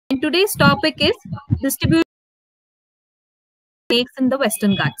and today's topic is distribution of snakes in the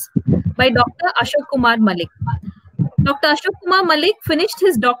Western Ghats by Dr. Ashok Mallik. Dr. Ashok Mallik finished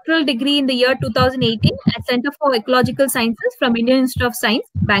his doctoral degree in the year 2018 at Center for Ecological Sciences from Indian Institute of Science,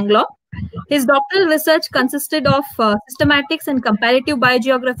 Bangalore. His doctoral research consisted of systematics and comparative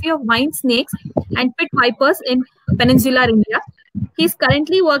biogeography of vine snakes and pit vipers in peninsular India. He is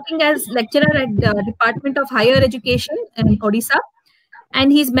currently working as lecturer at the Department of Higher Education in Odisha, and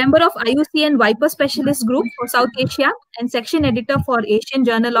he's member of IUCN Viper Specialist Group for South Asia and section editor for Asian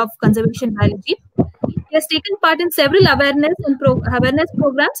Journal of Conservation Biology. He has taken part in several awareness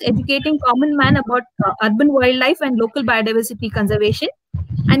programs educating common man about urban wildlife and local biodiversity conservation.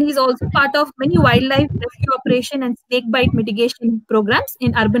 And he's also part of many wildlife rescue operation and snake bite mitigation programs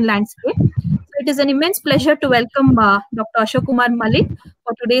in urban landscape. So it is an immense pleasure to welcome Dr. Ashok Mallik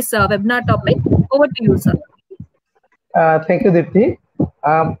for today's webinar topic. Over to you, sir. Thank you, Dipti.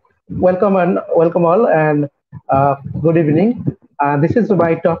 Welcome all, and good evening. This is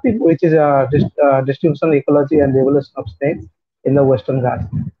my topic, which is distribution, ecology, and the evolution of snakes in the Western Ghats.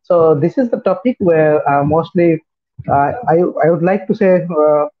 So this is the topic where mostly I would like to say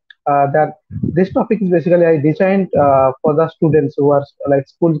that this topic is basically I designed for the students who are like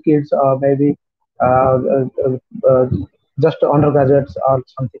school kids or maybe just undergraduates or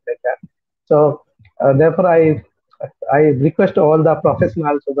something like that. So therefore I request all the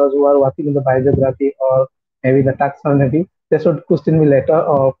professionals, those who are working in the biogeography or maybe the taxonomy, they should question me later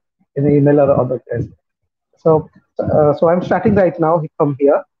or in the email or other place. So I'm starting right now from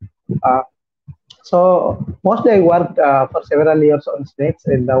here. So mostly I worked for several years on snakes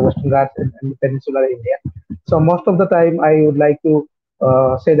in the Western Ghats and peninsular India. So most of the time I would like to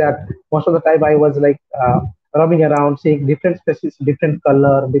say that most of the time I was like roaming around, seeing different species, different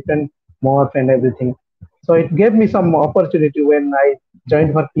color, different morph and everything. So it gave me some opportunity when I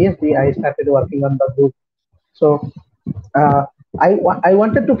joined for PhD. I started working on the group. So I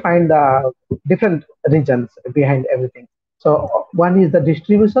wanted to find different regions behind everything. So one is the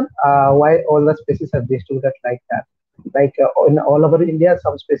distribution, why all the species are distributed like that. Like in all over India,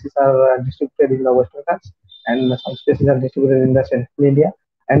 some species are distributed in the Western Ghats, and some species are distributed in the Central India,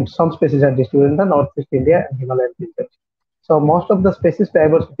 and some species are distributed in the Northeast India and Himalayan region. So most of the species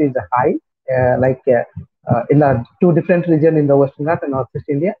diversity is high, in the two different regions in the Western Ghats and Northeast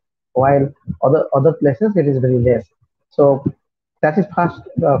India, while other places it is very less. So that is first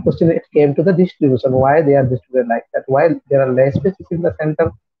question. It came to the distribution, why they are distributed like that, why there are less species in the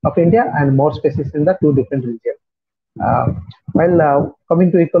center of India and more species in the two different regions. While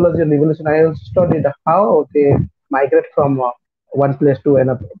coming to ecology and evolution, I also studied how they migrate from one place to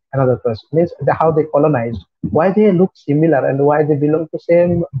another place. Means how they colonized, why they look similar, and why they belong to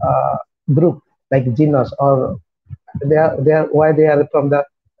same group like genus, or why they are from the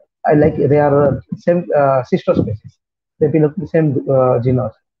they are same sister species. They belong to the same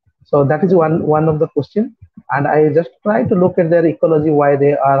genus. So that is one of the question, and I just try to look at their ecology, why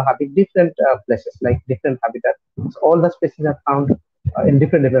they are having different places, like different habitats. So all the species are found in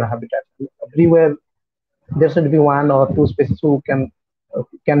different habitats. Everywhere there should be one or two species who can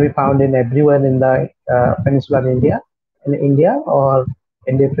be found in everywhere in the peninsular India, or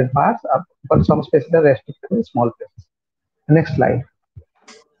in different parts. But some species are restricted to small places. Next slide.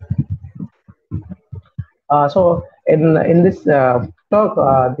 So in this talk,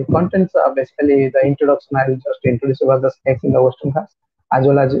 the contents are basically the introduction. I will just introduce about the snakes in the Western Ghats as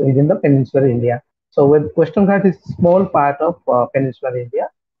well as within the peninsular India. So with Western Ghats is a small part of peninsular India.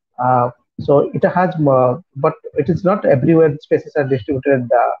 So it has, but it is not everywhere species are distributed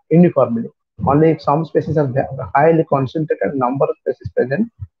uniformly. Only some species are highly concentrated number of species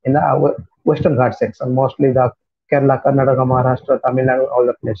present in the Western Ghats section, mostly the Kerala, Karnataka, Maharashtra, Tamil Nadu, all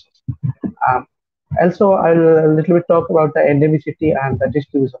the places. Also, I'll a little bit talk about the endemicity and the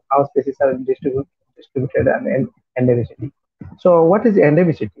distribution, how species are distributed and endemicity. So what is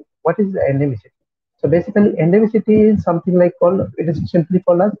endemicity? What is the endemicity? So basically, endemicity is something like it is simply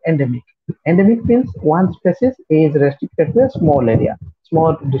called as endemic. Endemic means one species is restricted to a small area,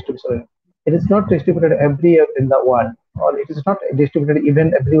 small distribution. It is not distributed everywhere in the world, or it is not distributed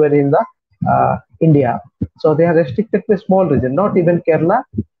even everywhere in the India. So they are restricted to a small region, not even Kerala,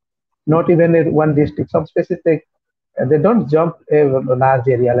 not even in one district. Some species they don't jump a large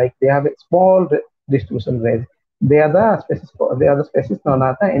area, like they have a small distribution range. They are the species known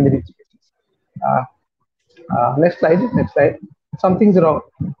as the endemic species. Next slide. Something's wrong.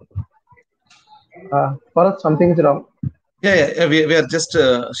 Bharat, something is wrong. Yeah. We are just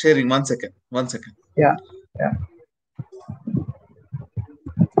sharing. 1 second. Yeah.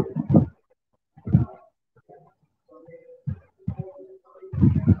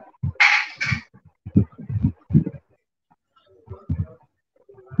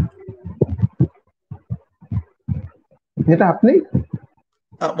 Is it happening?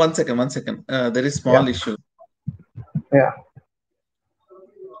 1 second, 1 second. There is small issue. Yeah.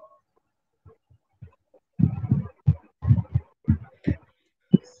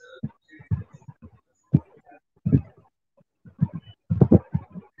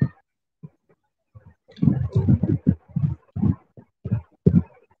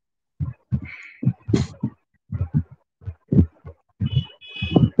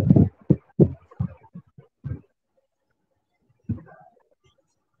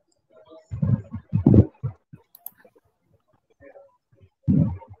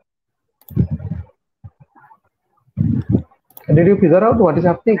 Did you figure out what is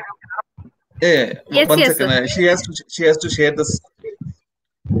happening? Yeah, Yes, 1 yes, second. sir. She has to share this.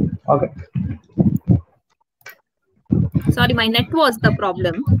 Okay. Sorry, my net was the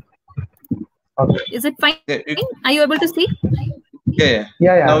problem. Okay. Is it fine? Yeah, Are you able to see? yeah.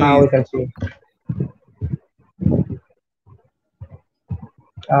 Yeah. Now we can see.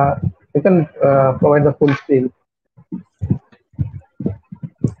 You can provide the full screen.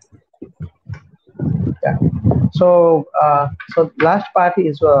 Yeah. So last part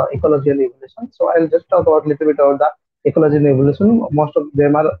is ecology and evolution. So I'll just talk about a little bit about the ecology and evolution. Most of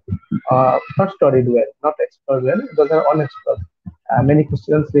them are not studied well, not explored well. Those are unexplored. Many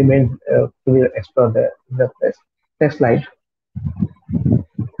questions remain to be explored there in that place. Next slide.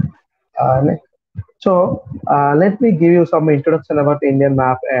 Next. So let me give you some introduction about Indian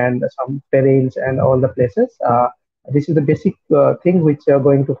map and some terrains and all the places. This is the basic thing which you are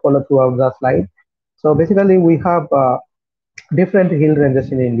going to follow throughout the slide. So basically, we have different hill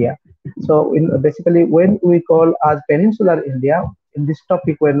ranges in India. So basically, when we call as peninsular India, in this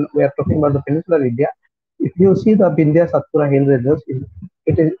topic, when we are talking about the peninsular India, if you see the Vindhya Satpura hill ranges,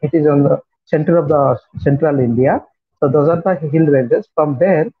 it is on the center of the central India. So those are the hill ranges. From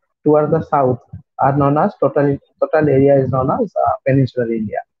there towards the south are known as total area is known as peninsular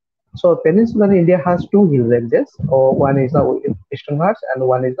India. So peninsular India has two hill ranges. One is the Eastern Ghats and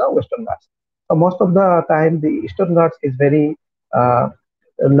one is the Western Ghats. So most of the time, the Eastern Ghats is very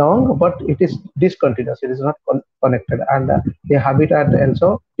long, but it is discontinuous. It is not connected, and the habitat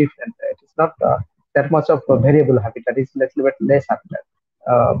also different. It is not that much of a variable habitat. It's a little bit less habitat.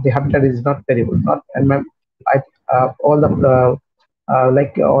 The habitat is not variable. Not and all the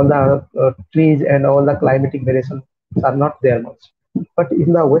like all the trees and all the climatic variations are not there much. But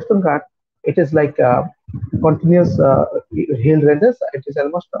in the Western Ghats, it is like continuous hill ranges. It is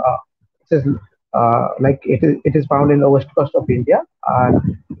almost it is it is found in the west coast of India,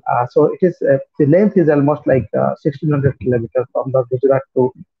 and so it is the length is almost like 1600 kilometers from the Gujarat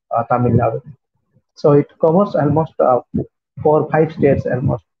to Tamil Nadu. So it covers almost 4 5 states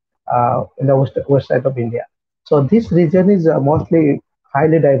almost in the west side of India. So this region is mostly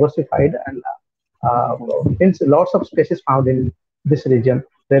highly diversified and means lots of species found in this region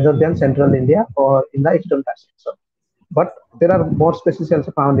rather than central India or in the eastern Pacific. But there are more species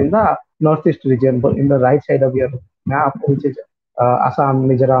also found in the northeast region, but in the right side of your map, which is Assam,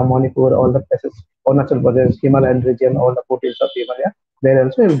 Mizoram, Manipur, all the places, Arunachal Pradesh, Himalayan region, all the foothills of Himalaya, there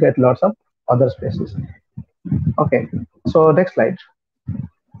also you'll get lots of other species. Okay, so next slide.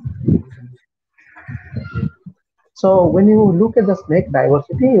 So when you look at the snake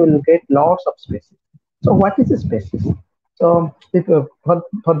diversity, you will get lots of species. So what is a species? So if,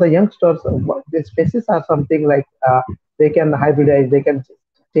 for the youngsters, the species are something like they can hybridize, they can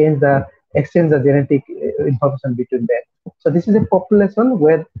exchange the genetic information between them. So this is a population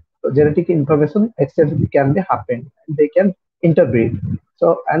where genetic information exchange can be happened. They can interbreed.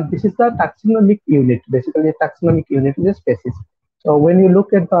 So and this is the taxonomic unit. Basically, a taxonomic unit is a species. So when you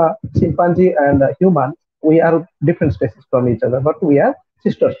look at the chimpanzee and human, we are different species from each other, but we are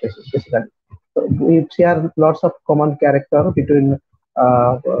sister species basically. So we share lots of common character between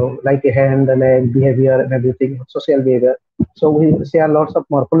like a hand, leg, behavior, and everything, social behavior. So we share lots of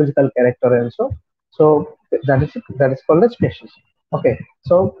morphological character also. So that is called a species. Okay.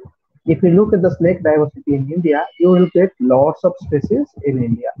 So if you look at the snake diversity in India, you will get lots of species in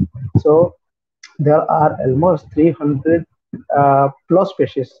India. So there are almost 300 plus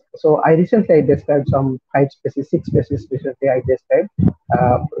species. So I recently described some 5 species, 6 species recently I described.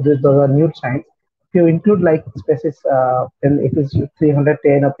 Those are new science. If you include like species, then it is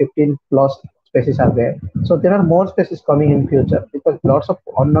 310 or 15 plus species are there. So there are more species coming in future because lots of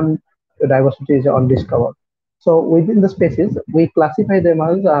unknown diversity is undiscovered. So within the species, we classify them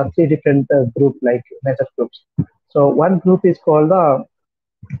as three different group like nature groups. So one group is called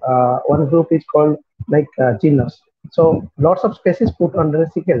like genus. So lots of species put under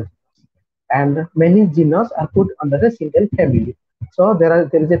a single, and many genus are put under a single family. So there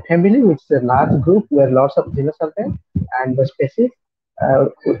is a family which is a large group where lots of genus are there, and the species, uh,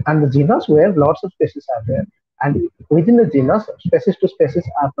 and the genus where lots of species are there. And within the genus, species to species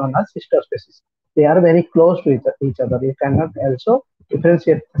are known as sister species. They are very close to each other. You cannot also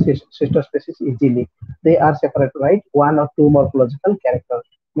differentiate sister species easily. They are separate, right? One or two morphological characters,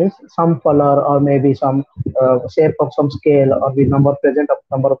 means some color or maybe some shape of some scale or the number present of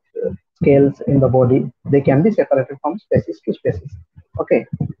number of scales in the body. They can be separated from species to species. Okay,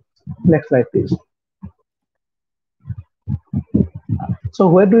 next slide, please. So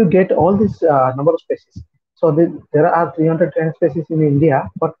where do you get all this number of species? So there are 310 species in India,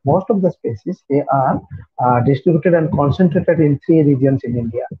 but most of the species, they are distributed and concentrated in three regions in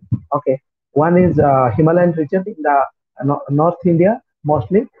India. Okay, one is Himalayan region in the North India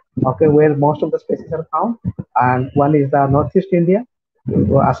mostly. Okay, where most of the species are found, and one is the Northeast India,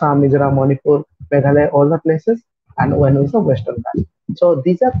 Assam, Mizoram, Manipur, Meghalaya, all the places, and one is the Western Ghats. So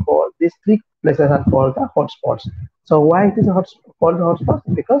these three places are called the hotspots. So why it is called hotspots?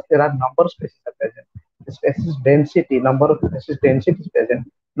 Because there are number of species are present. The species density, number of species density is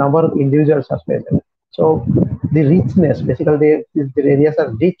present. Number of individuals are present. So the richness, basically, the areas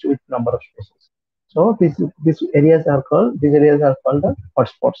are rich with number of species. So these areas are called the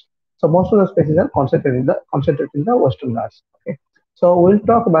hotspots. So most of the species are concentrated in the Western Ghats. Okay. So we'll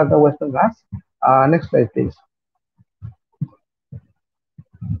talk about the Western Ghats. Next slide, please.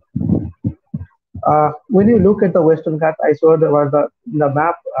 When you look at the Western Ghats, I showed about the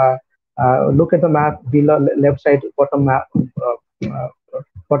map. Look at the map below, left side bottom map,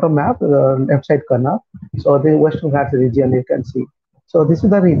 left side corner. So the Western Ghats region you can see. So this is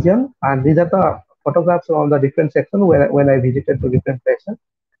the region, and these are the photographs on the different section where when I visited to different places.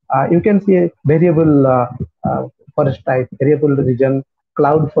 You can see a variable forest type, variable region,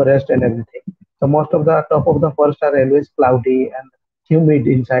 cloud forest and everything. So most of the top of the forest are always cloudy and humid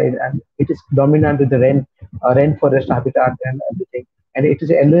inside, and it is dominant with the rainforest habitat and everything. And it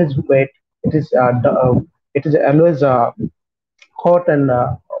is always wet. It is always hot and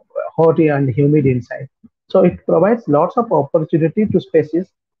hot and humid inside. So it provides lots of opportunity to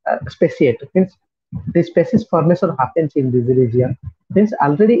speciate. Means the species formation happens in this region. Means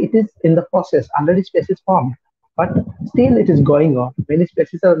already it is in the process, already species formed, but still it is going on. Many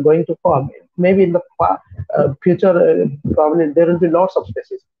species are going to form. Maybe in the future, probably there will be lots of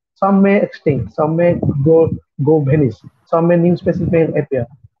species. Some may extinct, some may go vanish, some may new species may appear.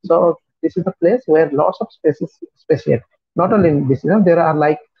 So this is the place where lots of species speciate. Not only in this, there are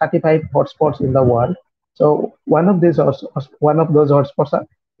like 35 hotspots in the world. So one of those hotspots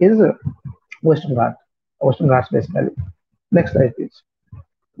is Western Ghats. Western Ghats basically. Next slide, please.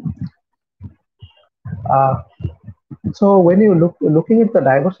 So when you looking at the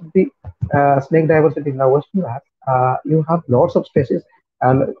diversity, snake diversity in the Western Ghats, you have lots of species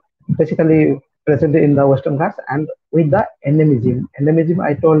and basically present in the Western Ghats, and with the endemism. Endemism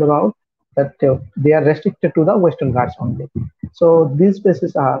I told about that they are restricted to the Western Ghats only. So these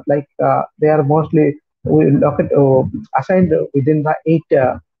species are like they are mostly assigned within the 8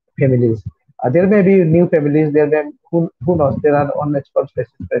 families. There may be new families. There may who knows? There are unexplored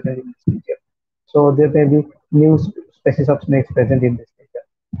species present in this region. So there may be new species of snakes present in this region.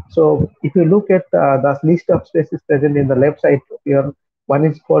 So if you look at the list of species present in the left side here, one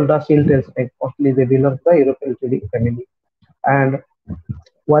is called the seal-tailed snake. Mostly they belong to the European family, and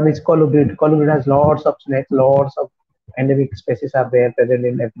one is colubrid. Colubrid has lots of snakes, lots of endemic species are there present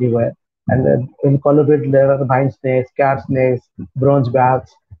in everywhere. And then in colubrid there are vine snakes, cat snakes, bronze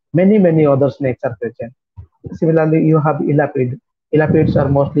bats, many other snakes are present. Similarly, you have elapid. Elapids are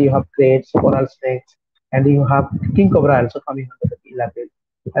mostly you have crates, coral snakes, and you have king cobra also coming under the elapid.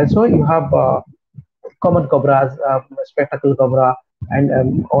 Also, you have common cobras, spectacle cobra,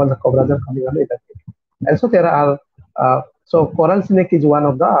 and all the cobras are coming under elapid. Also, there are so coral snake is one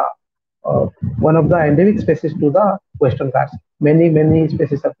of the endemic species to the Western Ghats. Many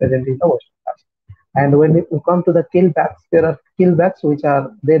species are present in the Western Ghats. And when you come to the keelbacks, there are keelbacks which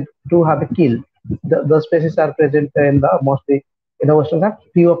are they do have a keel. The species are present in the mostly in the Western Ghats.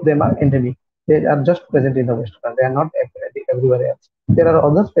 Few of them are endemic. They are just present in the Western Ghats. They are not everywhere else. There are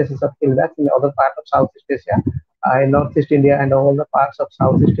other species of keelbacks in other parts of Southeast Asia, in Northeast India, and all the parts of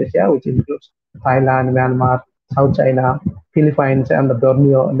Southeast Asia, which includes Thailand, Myanmar, South China, Philippines, and the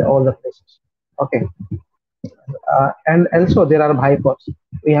Borneo, and all the places. Okay. And also there are vipers.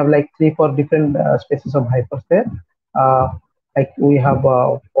 We have like 3-4 different species of vipers there. Like we have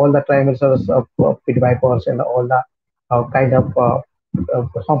all the trimersals of pit vipers and all the kind of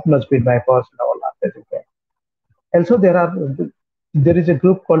hump-nosed pit vipers and all that present there. Also there is a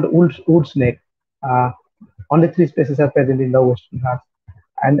group called wood snake. only three species are present in the Western Ghats.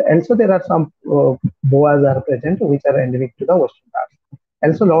 And also there are some boas are present which are endemic to the Western Ghats.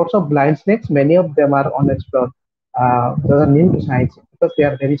 Also lots of blind snakes, many of them are unexplored. Those are new to science because they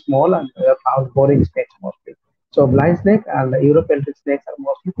are very small and they are found boring snakes mostly. So blind snake and European snakes are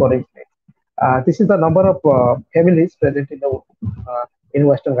mostly boring snakes. This is the number of families present in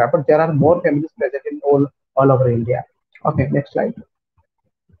Western Ghats, but there are more families present in all over India. Okay, next slide.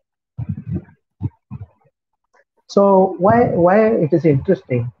 So why it is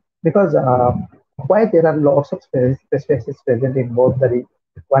interesting? Because why there are lots of species present in both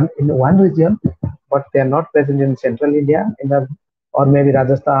one region, but they are not present in central India, or maybe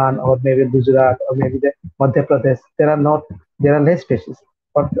Rajasthan, or maybe Gujarat, or maybe the Madhya Pradesh. There are less species,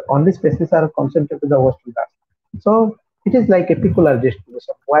 but only species are concentrated to the Western Ghats. So it is like a peculiar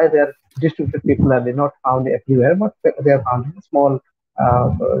distribution. Why they are distributed peculiarly, not found everywhere, but they are found in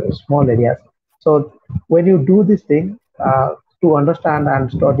small areas. So when you do this thing to understand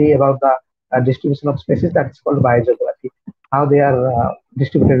and study about the distribution of species, that is called biogeography, how they are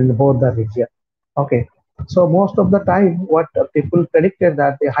distributed in both the region. Okay, so most of the time, what people predicted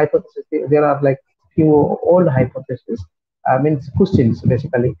that the hypothesis, there are like few old hypotheses, means questions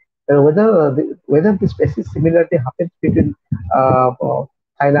basically, whether the species similarity happens between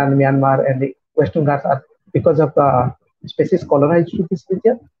Thailand, Myanmar, and the Western Ghats are because of the species colonized to this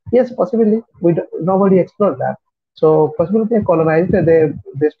region. Yes, possibly. Nobody explored that. So possibly they colonized and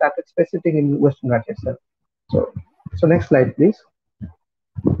they started specifying in Western Ghats itself. So next slide, please.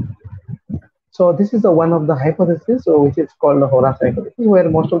 So this is one of the hypotheses, which is called the Horace hypothesis, where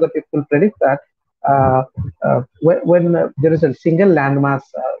most of the people predict that when there is a single landmass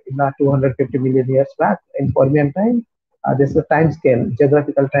in the 250 million years back in Permian time, this is a time scale,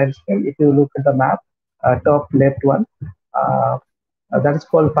 geographical time scale. If you look at the map, top left one, that is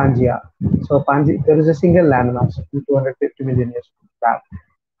called Pangea. So there is a single landmass in 250 million years back.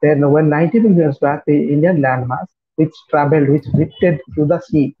 Then when 90 million years back, the Indian landmass, which drifted through the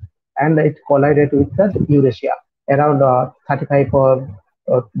sea, and it collided with the Eurasia around 35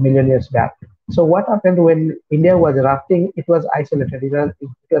 million years back. So what happened when India was rafting? It was isolated. It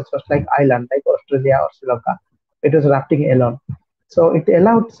was just like island, like Australia or Sri Lanka. It was rafting alone. So it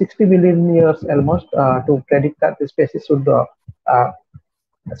allowed 60 million years almost to predict that the species should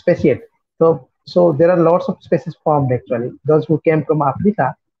speciate. So there are lots of species formed actually. Those who came from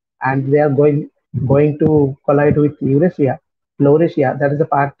Africa, and they are going to collide with Eurasia, Laurasia. That is the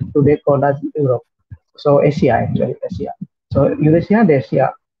part today called as Europe. So Asia actually, Asia. So Eurasia and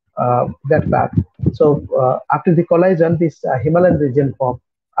Asia, that part. So after the collision, this Himalayan region formed.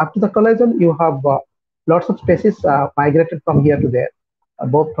 After the collision, you have lots of species migrated from here to there,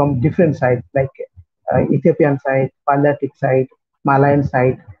 both from different sides like Ethiopian side, Palearctic side, Malayan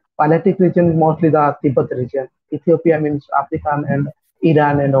side. Palearctic region is mostly the Tibet region. Ethiopia means African and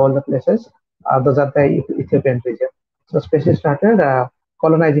Iran and all the places. Those are the Ethiopian region. So species started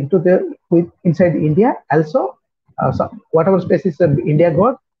colonizing inside India. Also, so whatever species India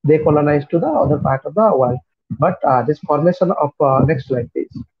got, they colonized to the other part of the world. But this formation of next slide,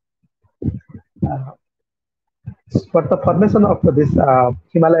 please. But the formation of this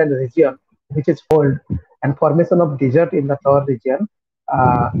Himalayan region, which is cold, and formation of desert in the third region,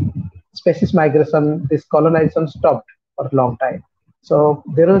 species migration, this colonization stopped for a long time. So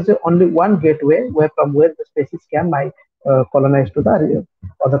there was only one gateway from where the species can colonize to the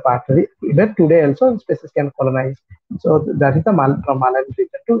other part. Even today also species can colonize. So that is from Malayan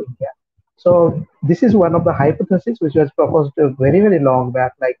region to India. So this is one of the hypotheses which was proposed very, very long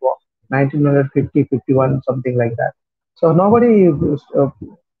back, like 1950, 51, something like that. So nobody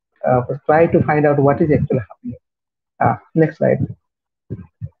tried to find out what is actually happening. Next slide.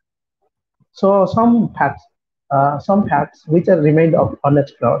 So some facts which are remained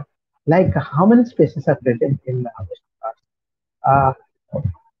unexplored, like how many species are present in the Western Ghats.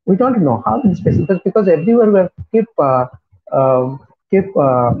 We don't know how many species, because everywhere we keep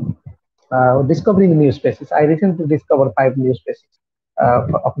discovering new species. I recently discovered 5 new species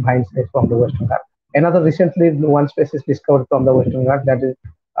of vine snakes from the Western Ghats. Another recently one species discovered from the Western Ghats, that is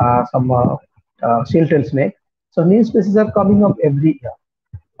some seal-tailed snake. So new species are coming up every year.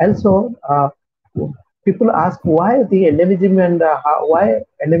 Also, people ask why the endemism and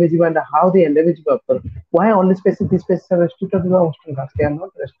how the endemism occur. Why only these species are restricted to the Western Ghats? They are not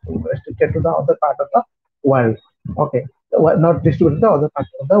restricted to the other part of the world. Okay, not distributed to the other part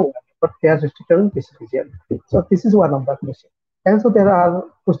of the world, but they are restricted to this region. So this is one of the questions. Also, there are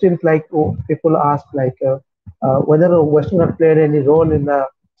questions like people ask like whether Western Ghats played any role in the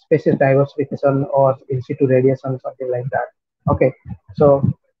species diversification or in situ radiation, something like that. Okay, so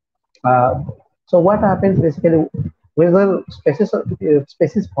So what happens basically, whether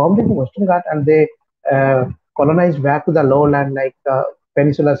species formed in the Western Ghats and they colonized back to the lowland like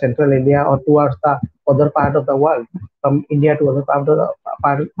peninsular central India or towards the other part of the world, from India to other part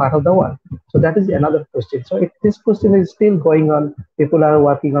of the world. So that is another question. So this question is still going on. People are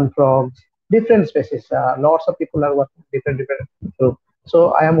working on frogs, different species. Lots of people are working different groups.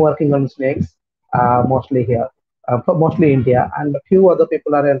 So I am working on snakes mostly here, mostly India, and a few other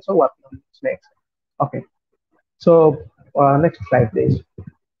people are also working on snakes. Okay, so next slide, please.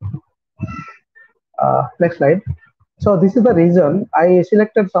 Next slide. So this is the reason I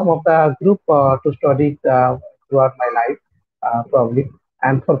selected some of the group to study throughout my life, probably.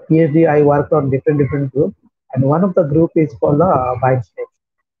 And for PhD, I worked on different groups, and one of the group is called the vine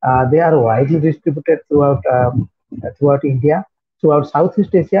snakes. They are widely distributed throughout India, throughout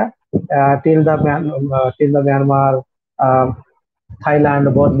Southeast Asia, till the Myanmar,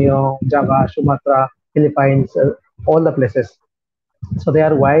 Thailand, Borneo, Java, Sumatra, Philippines, all the places. So they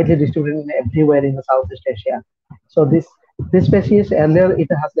are widely distributed everywhere in the Southeast Asia. So this species earlier it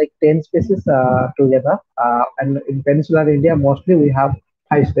has like 10 species together, and in peninsular India mostly we have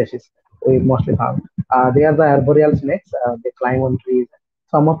 5 species. We mostly found. They are the arboreal snakes. They climb on trees.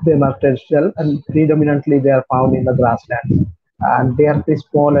 Some of them are terrestrial, and predominantly they are found in the grasslands. And they are pretty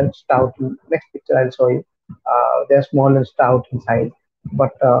small and stout. Next picture I'll show you. They are small and stout in size,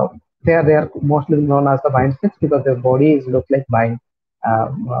 but they are mostly known as the vine snakes because their bodies look like vine,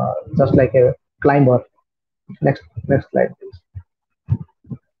 just like a climber. Next slide, please.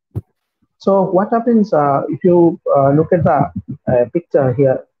 So what happens if you look at the picture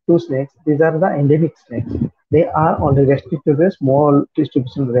here? Two snakes. These are the endemic snakes. They are only restricted to a small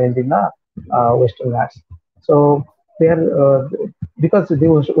distribution range in the Western Ghats. So they are because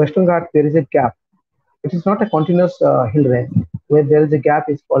the Western Ghats there is a gap. It is not a continuous hill range. Where there is a gap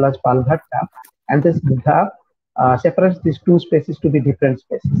is called as Palghat gap, and this gap separates these two species to be different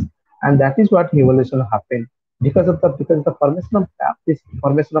species, and that is what evolution happened because of the formation of gap. This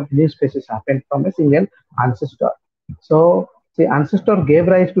formation of new species happened from a single ancestor. So the ancestor gave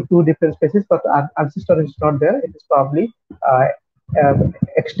rise to two different species, but our ancestor is not there. It is probably uh,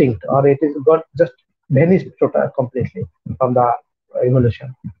 extinct, or it is got just vanished completely from the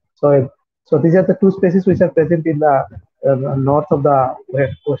evolution. So these are the two species which are present in the north of the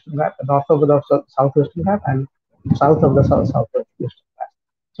Western Ghat, north of the southwestern Ghat, and south of the southwestern Ghat.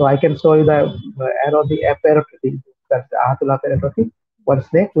 So I can show you the arrow, the apparotity, that's the Ahatula apparotity, one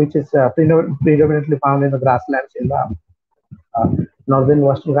snake which is predominantly found in the grasslands in the northern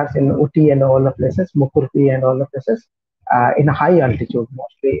Western Ghats, in Uti and all the places, Mukurti and all the places, in a high altitude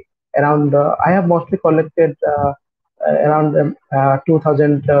mostly. Around, I have mostly collected around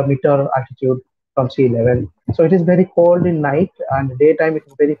 2000 meter altitude from sea level. So it is very cold in night, and daytime it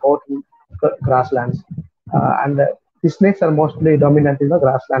is very hot in grasslands. And the snakes are mostly dominant in the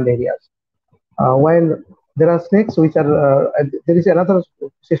grassland areas. While there are snakes which are, there is another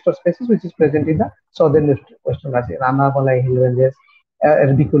sister species which is present in the southern Western Ghats, Anamalai hill ranges,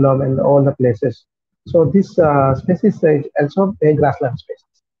 Erbiculum, and all the places. So this species is also a grassland species.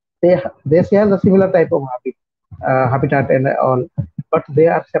 They share the similar type of habitat and all, but they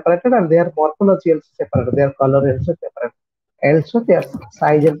are separated and they are morphological separated. Their color is also separate. Also, their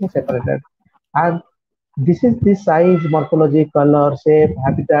size is also separated. And this size, morphology, color, shape,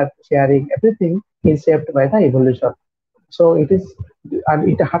 habitat sharing, everything is shaped by the evolution. So it is, and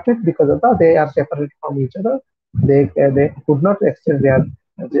it happened because of they are separate from each other. They could not exchange their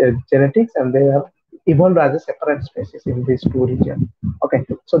genetics, and they are evolved as a separate species in these two regions. Okay,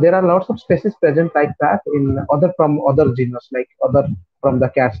 so there are lots of species present like that in other from other genus, like other from the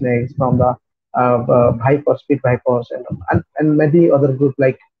cat snakes, from the vipers, speed vipers, and many other groups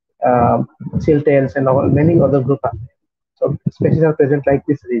like seal tails and all, many other groups are there. So species are present like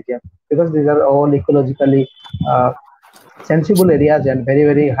this region because these are all ecologically sensible areas and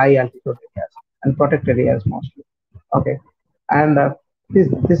very high altitude areas and protected areas mostly. Okay, and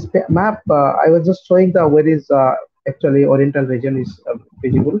this map I was just showing the where is actually Oriental region is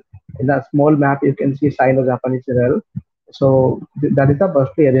visible. In the small map you can see Sino-Japanese realm. So that is the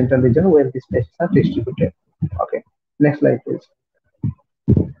mostly Oriental region where these species are distributed. Okay, next slide please.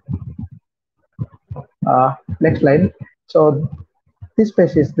 Next slide. So this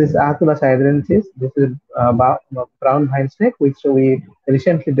species, this Ahatula siderensis, this is brown vine snake, which we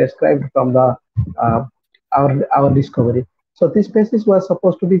recently described from the our discovery. So this species was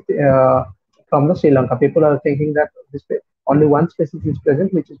supposed to be from the Sri Lanka. People are thinking that only one species is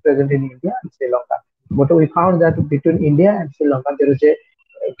present, which is present in India and Sri Lanka. But we found that between India and Sri Lanka there is a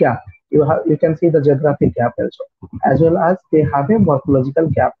gap. You can see the geographic gap also, as well as they have a morphological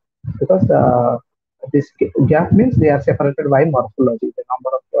gap. because this gap means they are separated by morphology. The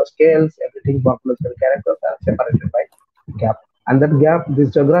number of scales, everything, morphological characters are separated by gap. And that gap,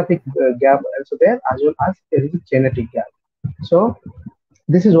 this geographic gap also there, as well as there is a genetic gap. So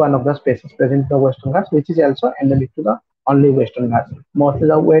this is one of the species present in the Western Ghats, which is also endemic to the only Western Ghats. Mostly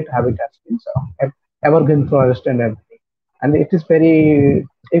the wet habitats, means evergreen forest and everything. And it is very,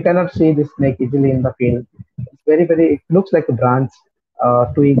 you cannot see this snake easily in the field. It's very, it looks like a branch,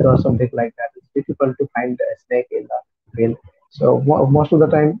 twig or something like that. It's difficult to find a snake in the field. So most of the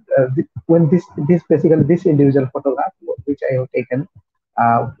time, when this basically this individual photograph which I have taken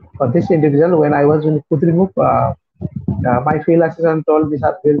for this individual when I was in Kudrimuk, my field assistant told me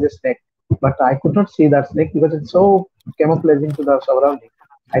that there is a snake, but I could not see that snake because it's so camouflaging to the surrounding.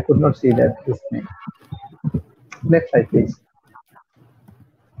 I could not see that this snake. Next slide, please.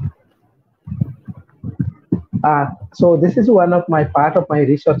 So this is one of my part of my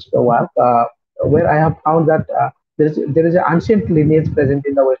research work where I have found that there is an ancient lineage present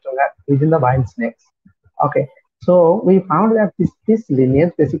in the Western Ghats within the vine snakes. Okay, so we found that this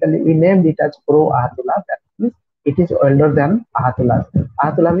lineage basically we named it as Pro-Ahatula. That means it is older than Ahatulas.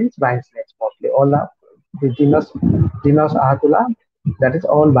 Ahatula means vine snakes mostly. All the genus Ahatula, that is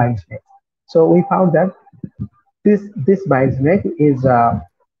all vine snakes. So we found that this vine snake is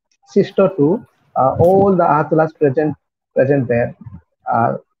sister to all the Ahatulas present there.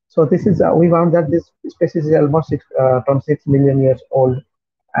 So this is we found that this species is almost 26 million years old,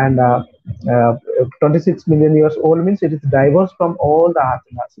 and 26 million years old means it is diverse from all the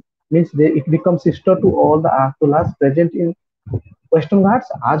Ahatulas. Means it becomes sister to all the Ahatulas present in Western Ghats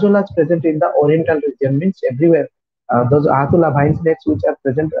as well as present in the Oriental region. Means everywhere those Ahatula vine snakes which are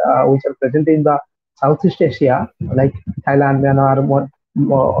present in the Southeast Asia like Thailand, Myanmar,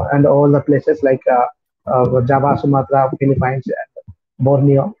 and all the places like Java, Sumatra, Philippines, and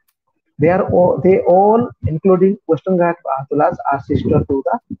Borneo. They all, including Western Ghats Ahatulas, are sister to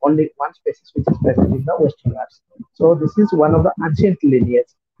the only one species which is present in the Western Ghats. So this is one of the ancient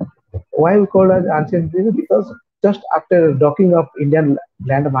lineage. Why we call it ancient lineage? Because just after docking of Indian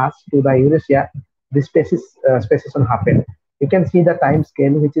landmass to the Eurasia, this speciation happened. You can see the time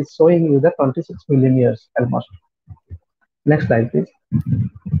scale which is showing you the 26 million years almost. Next slide, please.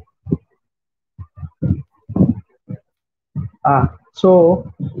 So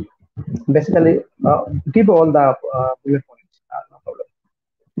basically, give all the bullet points. No problem.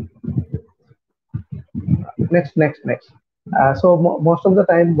 Next. So most of the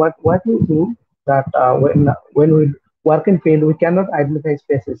time, what we do that when we work in field, we cannot identify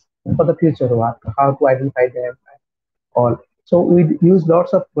species for the future work. How to identify them all. So we use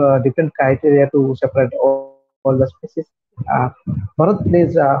lots of different criteria to separate all the species. Bharat,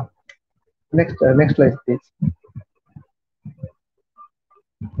 please next slide, please.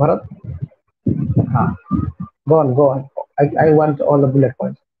 Bharat, go on. I want all the bullet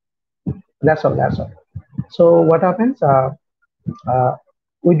points. That's all. So what happens?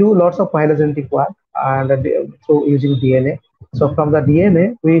 We do lots of phylogenetic work and through using DNA. So from the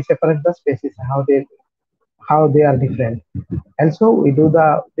DNA, we separate the species, how they are different. And so we do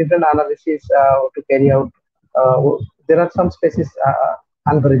the different analysis to carry out. There are some species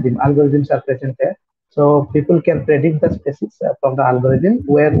algorithms are present there. So people can predict the species from the algorithm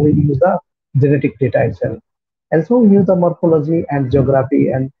where we use the genetic data itself. Also, we use the morphology and geography,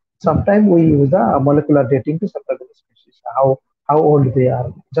 and sometimes we use the molecular dating to separate the species, how old they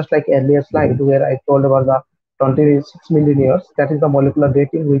are. Just like earlier slide where I told about the 26 million years, that is the molecular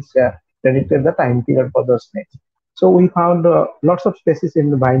dating which predicted the time period for those snakes. So we found lots of species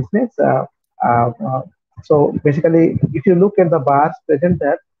in the vine snakes. So basically, if you look at the bars present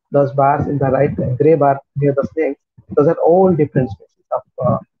there, those bars in the right gray bar near the snakes, those are all different species of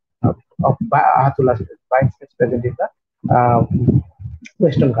Ahatula vine snakes present in the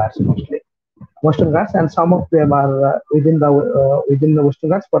Western Ghats mostly. Western Ghats, and some of them are within the Western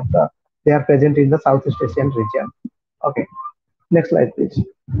Ghats, but they are present in the Southeast Asian region. Okay, next slide, please.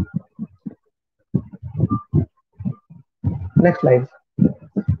 Next slide.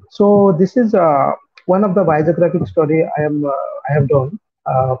 So this is one of the biographic story I have done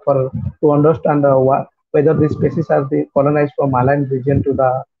to understand whether these species are colonized from Malayan region to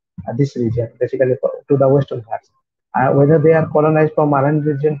the this region, basically to the Western Ghats, whether they are colonized from Malayan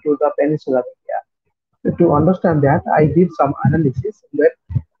region to the peninsular area. To understand that, I did some analysis where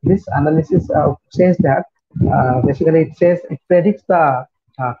this analysis says that basically it predicts the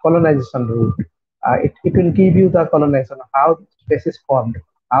colonization route. It will give you the colonization, how species formed,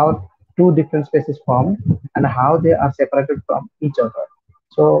 how two different species formed, and how they are separated from each other.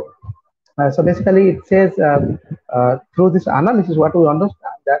 So basically it says through this analysis, what we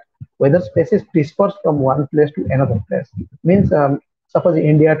understand that whether species disperse from one place to another place. Means suppose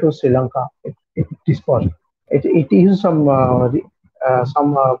India to Sri Lanka, it dispersed. It is some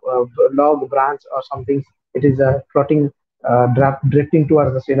log branch or something. It is floating, drifting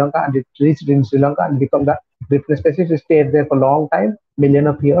towards the Sri Lanka, and it reached in Sri Lanka and become the different species. It stayed there for a long time, million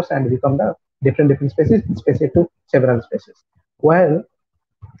of years, and become the different species, specific to several species. Well,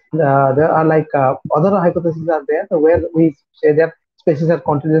 there are like other hypotheses are there where we say that species are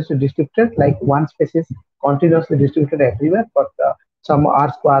continuously distributed, like one species continuously distributed everywhere, but some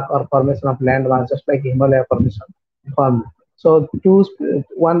earthquake or formation of landmass, just like Himalaya formation formed. So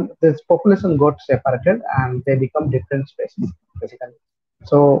one, this population got separated and they become different species basically.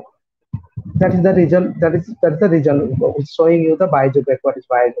 So that is the region. That's the region which is showing you the biogeography. What is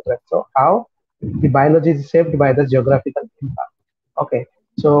biogeography? So how the biology is shaped by the geographical impact. Okay,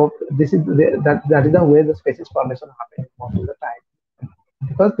 so that is the way the species formation happens most of the time,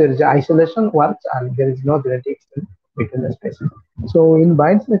 because there is isolation works and there is no genetic exchange between the species. So in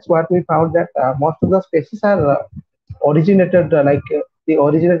bioscience, what we found that most of the species are originated they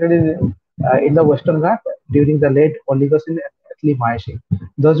originated in the Western Ghats during the late Oligocene and early Miocene.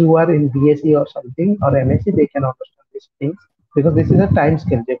 Those who are in BSc or something or MSc, they can understand these things because this is a time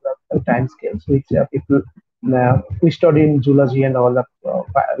scale, geographical time scales, which people we study in zoology and all the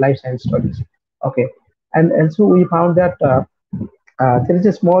life science studies. Okay, and also we found that there is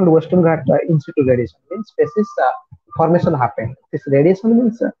a small Western Ghat in situ radiation, means species formation happen. This radiation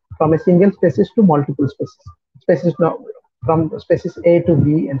means from a single species to multiple species. Species now from species A to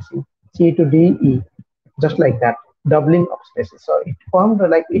B and C, C to D, E, just like that, doubling of species. So it formed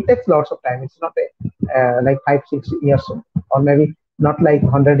like it takes lots of time. It's not a like 5-6 years or maybe not like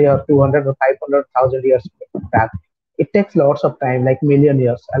 100 years, 200 or 500,000 years back. It takes lots of time, like million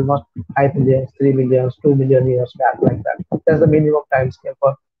years, almost 5 million, 3 million, 2 million years back, like that. That's the minimum time scale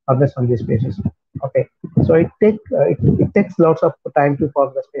for harvest on these species. Okay, so it takes lots of time to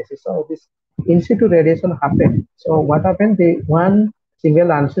form the species. So this in situ radiation happened. So what happened? The one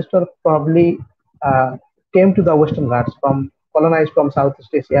single ancestor probably came to the Western Ghats from colonized from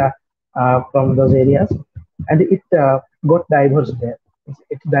Southeast Asia, from those areas, and it got diverse there.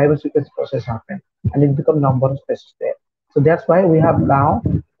 Its diversification process happened, and it become number of species there. So that's why we have now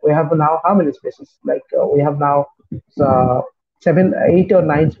how many species? Like we have now uh, 7, 8 or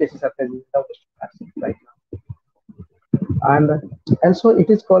 9 species are present in the Western Ghats right now, and also it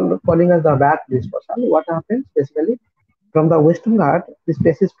is calling as the back dispersal. What happens basically from the Western Ghats, the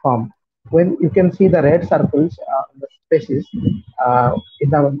species form. When you can see the red circles, the species in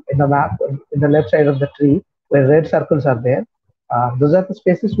the map in the left side of the tree, where red circles are there, those are the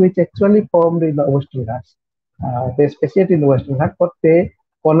species which actually formed in the Western Ghats. They speciate in the Western Ghats, but they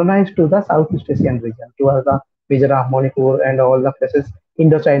colonized to the Southeast Asian region, towards the Mizoram, Manipur, and all the places,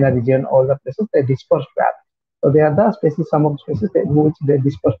 Indochina region, all the places they dispersed back. So they are the species, some of the species which they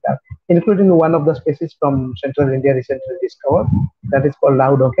dispersed back, including one of the species from Central India recently discovered, that is called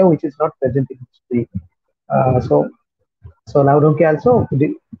Laudonkia, which is not present in history. So Laudonkia also,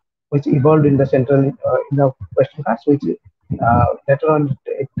 which evolved in the in the Western Ghats, which later on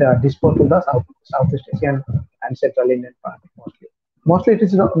it dispersed to the Southeast Asian and Central Indian part mostly. Mostly it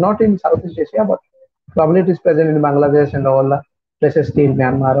is not in Southeast Asia, but probably it is present in Bangladesh and all the places, still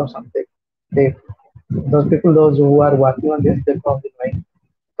Myanmar or something. They, those people, those who are working on this, they probably know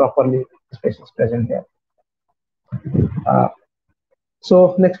properly species present there.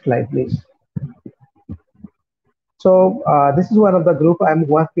 So next slide, please. So this is one of the group I'm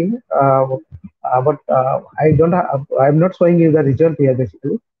working, but I don't have, I'm not showing you the result here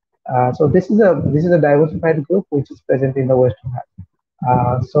basically. So this is a diversified group which is present in the Western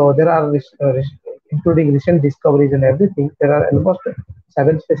Ghats. So there are including recent discoveries and everything. There are almost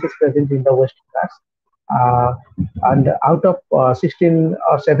 7 species present in the Western Ghats, and out of 16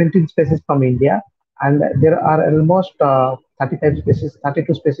 or 17 species from India, and there are almost 35 species,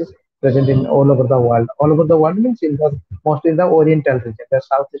 32 species present in all over the world. All over the world means in the mostly in the Oriental region, the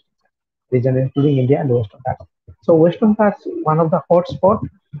Southeast region, including India and Western Ghats. So Western Ghats, one of the hot spot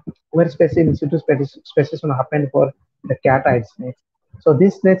where species happen for the cat-eyed snakes. So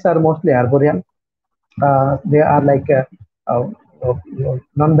these snakes are mostly arboreal. They are like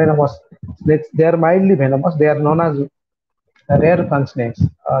non-venomous snakes. They are mildly venomous. They are known as rare fang snakes.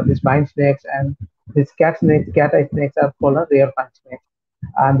 These vine snakes and these cat-eye snakes are called rare fang snakes.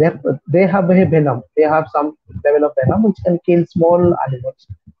 And they have a venom. They have some level of venom which can kill small animals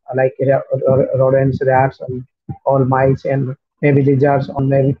like rodents, rats, and all mice, and maybe lizards or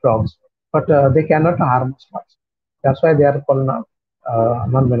maybe frogs. But they cannot harm us much. That's why they are called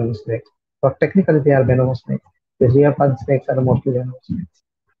non-venomous snakes. But technically, they are venomous snakes. The real fang snakes are mostly venomous snakes.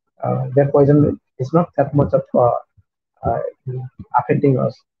 their poison is not that much of affecting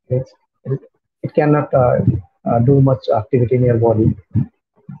us. It cannot do much activity in your body.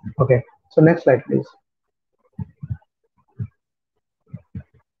 Okay, so next slide, please.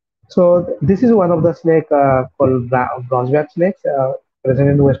 So this is one of the snake called bronzeback snakes present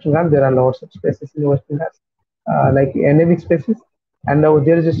in Western Ghats. There are lots of species in Western Ghats, like endemic species, and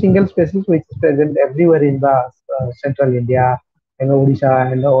there is a single species which is present everywhere in the central India, and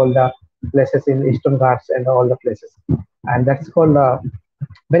Odisha, and all the places in Eastern Ghats and all the places, and that is called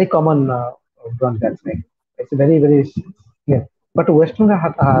very common bronzeback snake. It's very yeah. But Western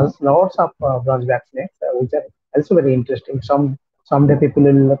Ghats has lots of bronzeback snakes, which are also very interesting. Someday people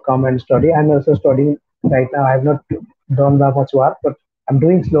will come and study. I'm also studying right now. I have not done that much work, but I'm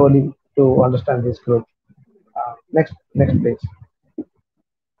doing slowly to understand this group. Next please.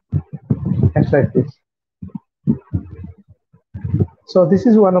 Next slide, please. So this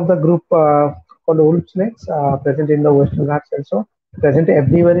is one of the group called wolf snakes present in the Western Ghats also. Present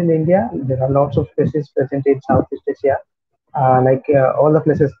everywhere in India. There are lots of species present in Southeast Asia, like all the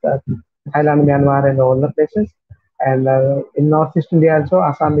places, Thailand, Myanmar, and all the places. And in Northeast India also,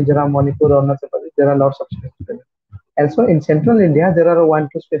 Assam, Mizoram, Manipur, Arunachal Pradesh, there are lots of species present. Also in Central India, there are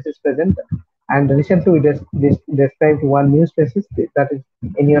 1-2 species present. And recently we described one new species that is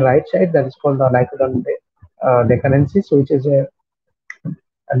in your right side, that is called the Lycodon deccanensis, which is a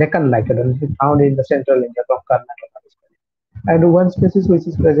Deccan Lycodon, found in the Central India from Karnataka. And one species which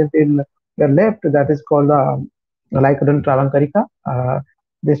is present in the left, that is called Lycodon travancarica.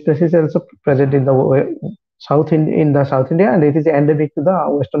 This species is also present in the South India, and it is endemic to the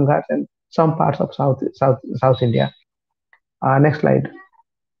Western Ghats and some parts of South India. Next slide.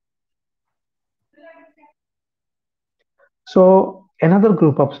 So another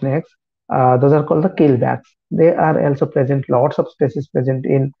group of snakes, those are called the keelbacks. They are also present, lots of species present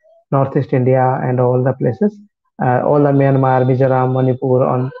in Northeast India and all the places, all the Myanmar, Mizoram, Manipur,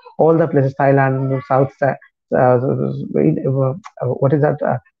 on all the places, Thailand, what is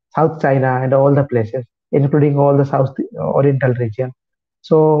that? South China and all the places, including all the South Oriental region.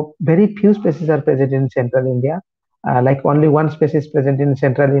 So very few species are present in Central India. Like only one species present in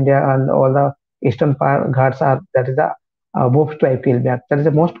Central India, and all the Eastern Ghats are, that is the wolf stripe keelback. That is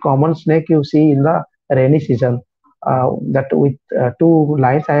the most common snake you see in the rainy season. That with two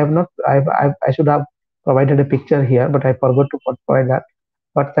lines. I have not. I should have provided a picture here, but I forgot to provide that.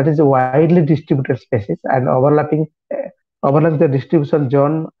 But that is a widely distributed species and overlaps the distribution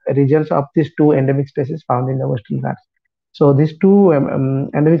zone regions of these two endemic species found in the Western Ghats. So these two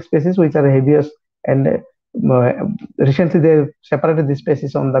endemic species, which are heaviest, and recently they separated the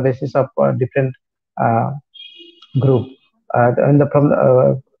species on the basis of different group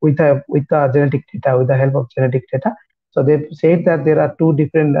with the genetic data, with the help of genetic data. So they said that there are two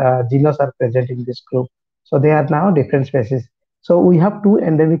different genus are present in this group. So they are now different species. So we have two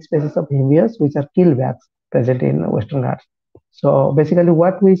endemic species of heaviest, which are keelbacks, present in Western Ghats. So basically,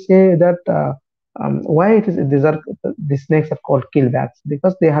 what we say that why it is these snakes are called keelbacks,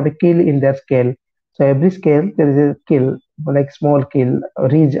 because they have a keel in their scale. So every scale there is a keel, like small keel, a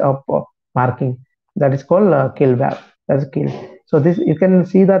ridge of marking, that is called keelback. That's keel. So this, you can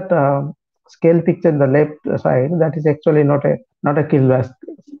see that scale picture in the left side. That is actually not a keelback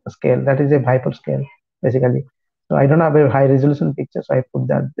scale. That is a viper scale basically. So I don't have a high resolution picture, so I put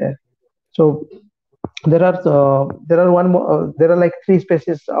that there. So there are one more, there are like 3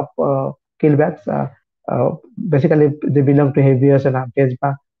 species of keelbacks. Basically, they belong to Hebius and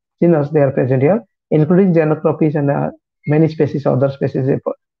Ampesba genus. They are present here, including Xenocropis and many species, other species,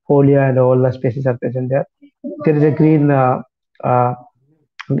 Folia, and all the species are present there. There is a green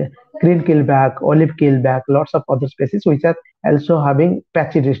keelback, olive keelback, lots of other species which are also having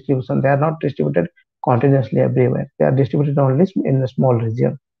patchy distribution. They are not distributed continuously everywhere. They are distributed only in a small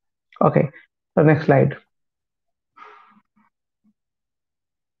region. Okay, so next slide.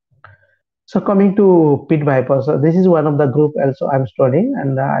 So coming to pit vipers, so this is one of the group also I'm studying,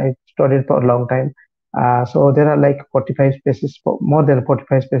 and I studied for a long time. So there are like 45 species, more than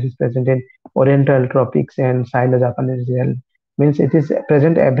 45 species present in Oriental tropics and Sino-Japanese region. Means it is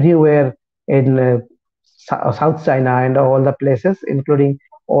present everywhere in South China and all the places, including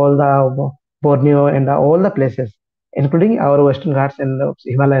all the Borneo and all the places, including our Western Ghats and the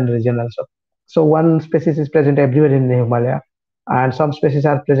Himalayan region also. So one species is present everywhere in the Himalaya, and some species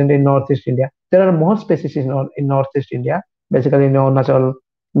are present in Northeast India. There are more species in Northeast India, basically in Arunachal,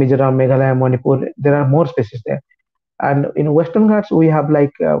 Mizoram, Meghalaya, Manipur. There are more species there. And in Western Ghats, we have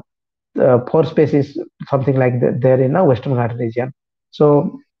like 4 species, something like that, there in the Western Ghats region.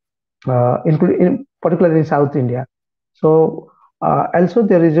 So, including particularly in South India. So Also,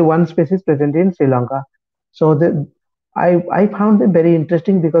 there is a one species present in Sri Lanka. So I found them very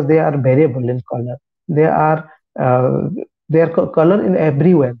interesting because they are variable in color. They are uh, color in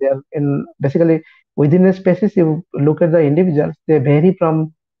everywhere. They are in basically within a species. You look at the individuals; they vary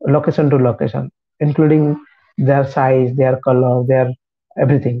from location to location, including their size, their color, their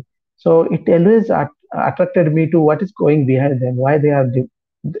everything. So it always attracted me to what is going behind them, why they are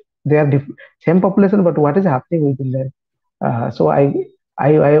same population, but what is happening within them. So I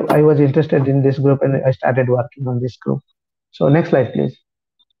was interested in this group and I started working on this group. So next slide, please.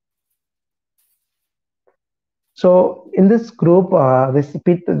 So in this group, this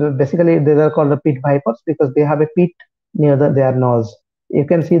pit, basically they are called the pit vipers because they have a pit near their nose. You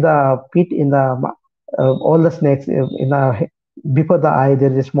can see the pit in the all the snakes in the before the eye.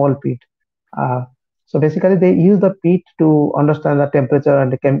 There is a small pit. Uh, so basically, they use the pit to understand the temperature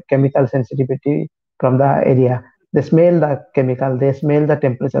and the chemical sensitivity from the area. They smell the chemical. They smell the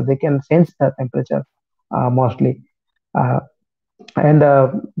temperature. They can sense the temperature mostly. Uh, and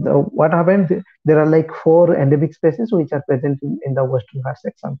what happened? There are like four endemic species which are present in the Western Ghats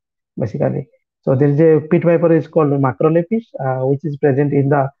section, basically. So there is a pit viper is called macrolepis, which is present in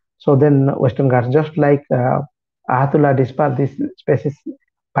the southern Western Ghats, just like Ahatula dispar, this species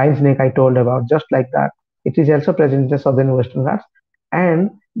pine snake I told about, just like that. It is also present in the southern Western Ghats.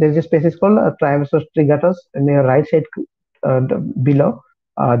 And there is a species called Triamysos trigatus in the right side below.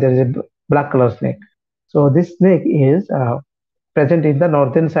 There is a black color snake. So this snake is present in the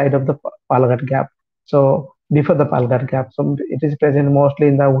northern side of the Palghat Gap. So before the Palghat Gap, so it is present mostly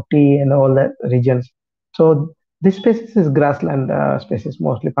in the Uti and all the regions. So this species is grassland species,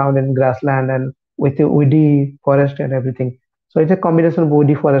 mostly found in grassland and with the woody forest and everything. So it's a combination of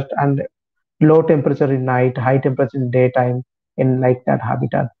woody forest and low temperature in night, high temperature in daytime in like that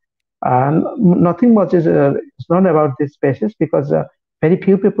habitat. Nothing much is it's known about this species because very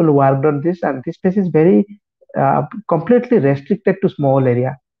few people worked on this, and this species is very completely restricted to small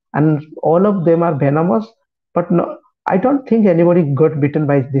area, and all of them are venomous. But no, I don't think anybody got bitten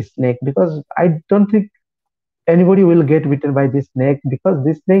by this snake because I don't think anybody will get bitten by this snake because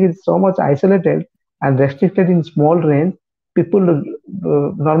this snake is so much isolated and restricted in small range. People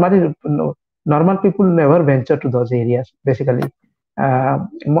normally no, normal people never venture to those areas. Basically,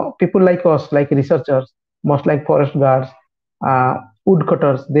 people like us, like researchers, most like forest guards,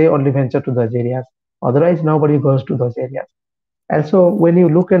 woodcutters, they only venture to those areas. Otherwise, nobody goes to those areas. Also, when you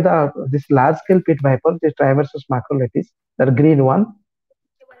look at this large scale pit viper, the Trimersus macrolepis, the green one,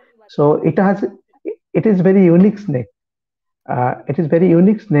 so it is very unique snake. It is very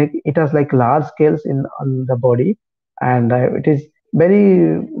unique snake. It has like large scales in on the body, and it is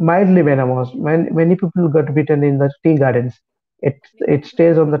very mildly venomous. Many people got bitten in the tea gardens. It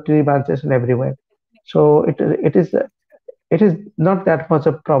stays on the tree branches and everywhere. So it is not that much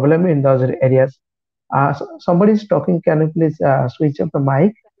a problem in those areas. Somebody is talking. Can you please switch off the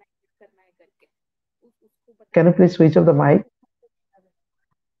mic? Can you please switch off the mic?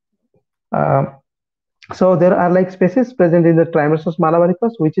 Uh, So there are like species present in the Trimersus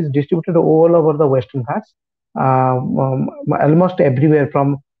malabaricus, which is distributed all over the Western Ghats, almost everywhere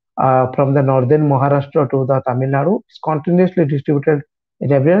from the northern Maharashtra to the Tamil Nadu. It's continuously distributed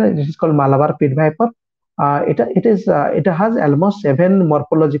in everywhere. This is called Malabar pit viper. It has almost seven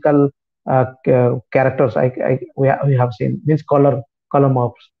morphological characters. We have seen means color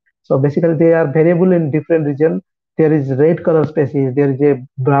morphs. So basically, they are variable in different region. There is red color species. There is a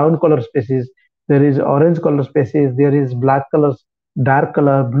brown color species, there is orange color species, there is black colors, dark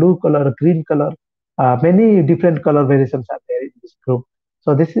color, blue color, green color. Many different color variations are there in this group.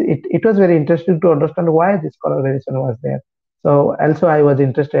 So it was very interesting to understand why this color variation was there. So also I was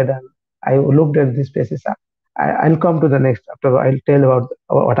interested and I looked at these species. I'll come to the next chapter. I'll tell about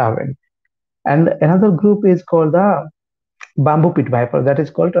what happened. And another group is called the bamboo pit viper, that is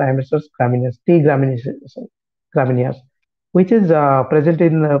called Triamysus gramineus, gramineus, which is present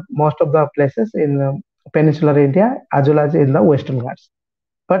in most of the places in peninsular India as well as in the Western Ghats.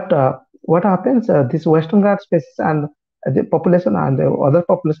 But what happens? This Western Ghats species and the population and the other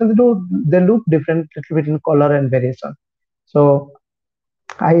population they look different little bit in color and variation. So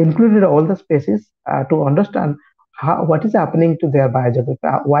I included all the species to understand what is happening to their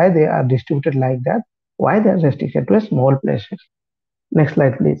biogeography, why they are distributed like that, why they are restricted to a small places. Next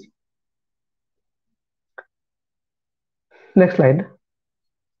slide, please. Next slide.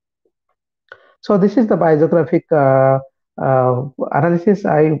 So this is the biogeographic analysis.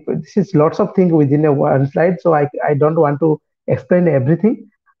 This is lots of things within a one slide, so I don't want to explain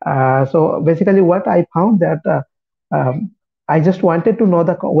everything. So basically, what I found that I just wanted to know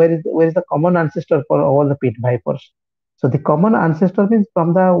where is the common ancestor for all the pit vipers. So the common ancestor means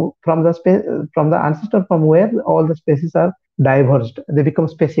from the ancestor from where all the species are diverged. They become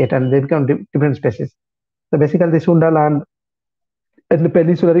speciate and they become different species. So basically, the Sundaland in the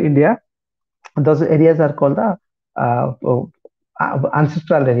peninsular India, those areas are called the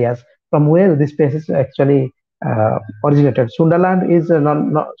ancestral areas from where the species actually originated. Sundaland is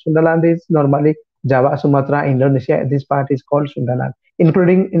normally Java, Sumatra, Indonesia. This part is called Sundaland,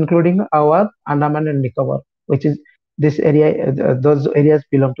 including our Andaman and Nicobar, which is this area. Those areas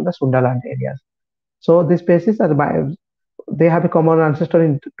belong to the Sundaland areas. So these species they have a common ancestor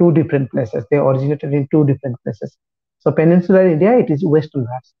in two different places. They originated in two different places. So peninsular India, it is Western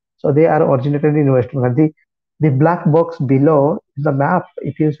Ghats. So they are originated in Western Ghats. The black box below the map,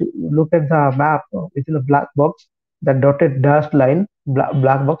 if you look at the map within the black box, the dotted dashed line,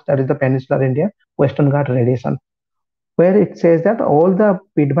 black box, that is the peninsular India, Western Ghats radiation, where it says that all the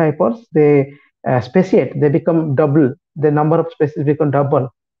pit vipers, they speciate, they become double, the number of species become double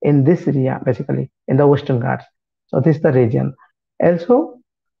in this area, basically in the Western Ghats. So this is the region. Also,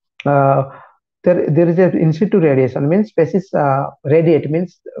 uh, there is a in situ radiation, means species radiate,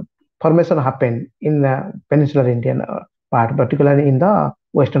 means formation happened in the peninsular Indian part, particularly in the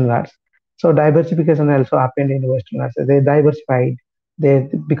Western Ghats. So diversification also happened in the Western Ghats. They diversified, they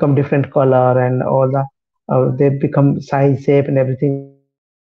become different color and all the they become size, shape, and everything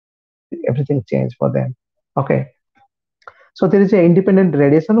changed for them. Okay. So there is a independent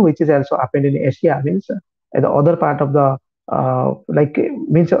radiation which is also happened in Asia, means the other part of the like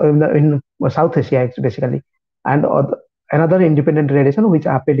means in South Asia basically, and another independent radiation which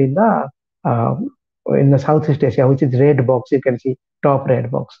happened uh, in the Southeast Asia, which is red box. You can see top red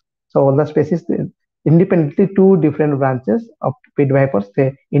box. So all the species independently, two different branches of pit vipers,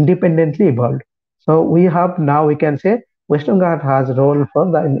 they independently evolved. So we have now, we can say Western Ghats has role for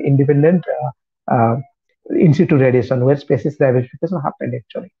the independent in situ radiation where species diversification happened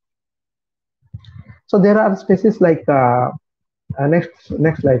actually. So there are species like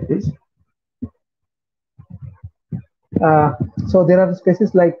next slide please. So there are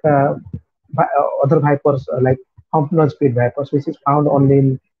species like other vipers like hump-nosed pit vipers, which is found only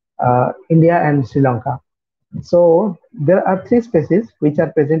in India and Sri Lanka. So there are three species which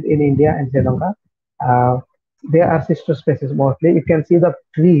are present in India and Sri Lanka. Uh, they are sister species mostly. You can see the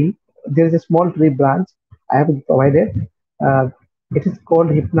tree. There is a small tree branch I have provided. Uh, it is called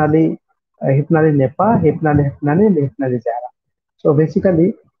Hypnali nepa, Hypnali, and Hypnali jara. So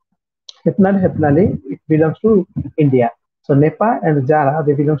basically, Hypnali, it belongs to India. So Nepa and Jara,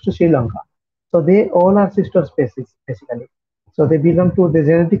 they belongs to Sri Lanka. So they all are sister species basically. So they belong to the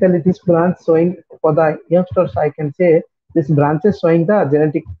genetically this branch showing for the youngsters. I can say this branch is showing the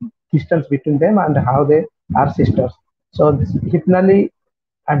genetic distance between them and how they are sisters. So this Hypnali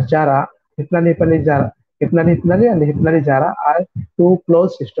and Jara, Hypnali and Hypnali Jara are two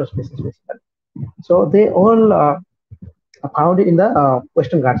close sister species basically. So they all found in the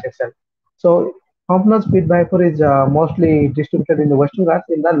Western Ghats itself. So Pompous pit viper is mostly distributed in the Western Ghats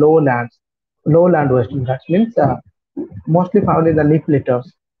in the lowland Western Ghats means mostly found in the leaf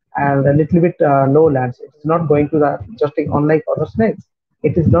litters and a little bit lowlands. It is not going to the just like, unlike other snakes.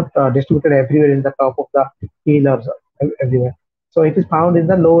 It is not distributed everywhere in the top of the hill or everywhere. So it is found in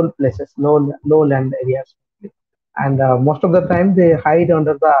the low places, lowland areas, and most of the time they hide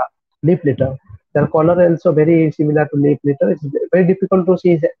under the leaf litter. Their color also very similar to leaf litter. It's very difficult to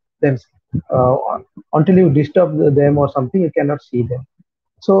see them uh, until you disturb them or something. You cannot see them.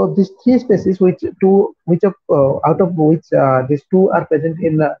 So these three species, out of which these two are present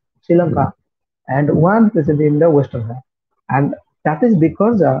in Sri Lanka, and one present in the Western Ghats, and that is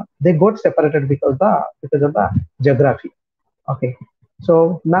because they got separated because of the geography. Okay,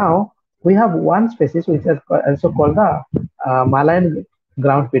 so now we have one species which is also called the Malayan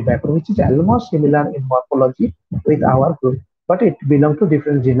ground pit viper, which is almost similar in morphology with our group, but it belongs to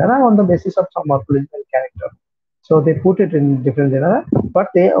different genera on the basis of some morphological character. So they put it in different genera, but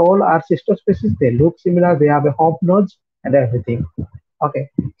they all are sister species. They look similar. They have a hump nose and everything. Okay,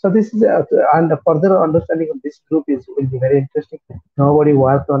 so this is and further understanding of this group is will be very interesting. Nobody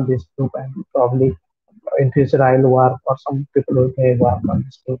worked on this group, and probably in future I will work or some people will may work on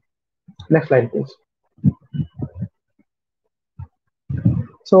this group. Next slide, please.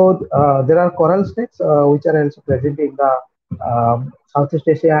 So there are coral snakes which are also present in the Southeast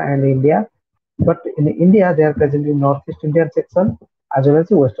Asia and India, but in India they are present in Northeast Indian section as well as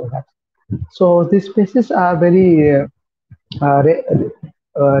the Western Ghats. So these species are very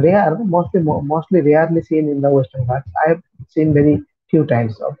rare, mostly rarely seen in the Western Ghats. I have seen very few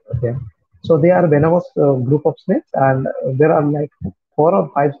times of them. So they are venomous group of snakes, and there are like 4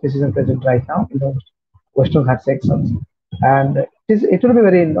 or 5 species are present right now in the Western Ghats sections. And it will be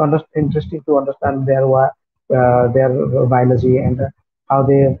very interesting to understand their biology and how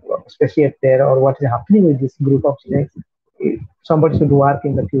they speciate there, or what is happening with this group of snakes. Somebody should work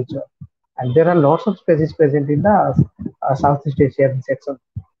in the future. And there are lots of species present in the Southeast Asia section,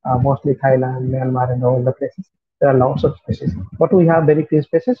 mostly Thailand, Myanmar, and all the places. There are lots of species, but we have very few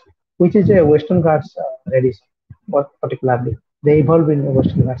species, which is a Western Ghats radish, but particularly they evolve in the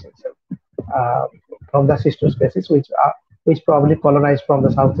Western Ghats itself, uh, from the sister species, which probably colonized from the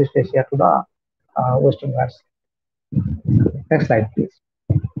Southeast Asia to the Western Ghats. Next slide, please.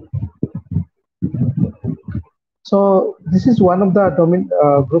 So this is one of the dominant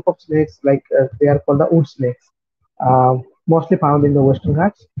group of snakes, like they are called the wood snakes, mostly found in the Western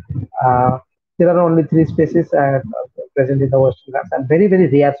Ghats. Uh, there are only 3 species present in the Western Ghats, and very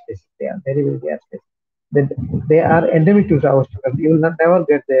rare species. They are very rare species. They, they are endemic to the Western Ghats. You will not never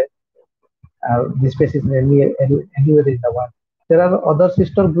get these species anywhere in the world. There are other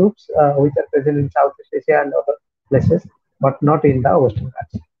sister groups which are present in Southeast Asia and other places, but not in the Western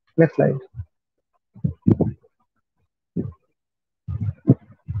Ghats. Next slide.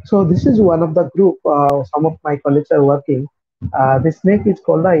 So this is one of the group. Some of my colleagues are working. This snake is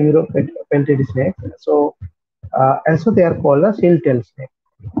called the European snake. So also they are called the shield-tail snake.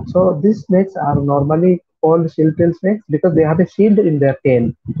 So these snakes are normally called shield-tail snakes because they have a shield in their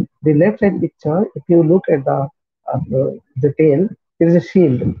tail. The left side picture, if you look at the tail, there is a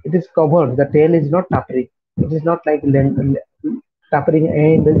shield. It is covered. The tail is not tapering. It is not like tapering,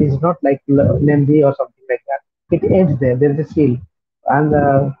 and it is not like lengthy or something like that. It ends there. There is a shield,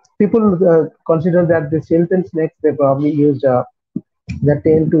 and people consider that the shield-tail snakes, they probably use the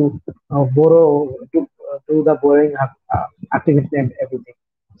tail to borrow to do the boring activity and everything.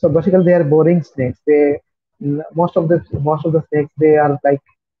 So basically, they are boring snakes. Most of the snakes, they are like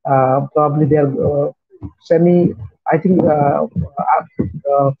probably they are semi. I think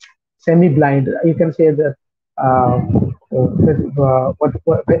semi-blind. You can say that what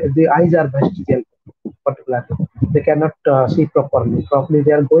the eyes are vestigial, particularly. They cannot see properly. Probably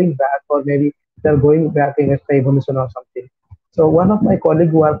they are going back, or maybe they are going back against the evolution or something. So one of my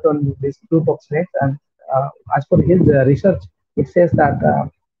colleagues worked on this group of snakes, and as per his research, it says that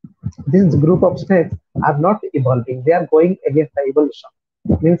this group of snakes are not evolving; they are going against the evolution.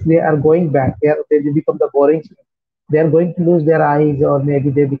 Means they are going back. They become the boring snakes. They are going to lose their eyes, or maybe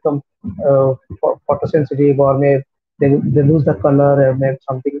they become photosensitive, or maybe they lose the color, or maybe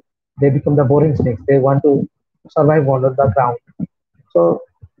something. They become the boring snakes. They want to survive under the ground. So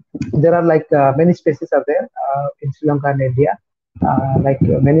there are like many species are there in Sri Lanka and India. Like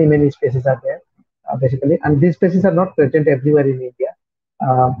many species are there basically, and these species are not present everywhere in India.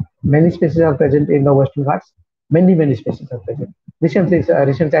 Many species are present in the Western Ghats. Many species are present. Recently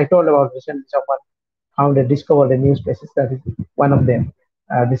I told about recently someone discovered a new species that is one of them,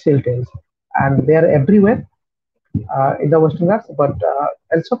 the siltails, and they are everywhere in the Western Ghats, but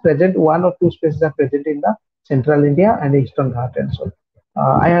also present 1 or 2 species are present in the Central India and Eastern Ghats also.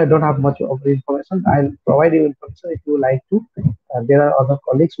 I don't have much of the information. I'll provide you information if you like to. There are other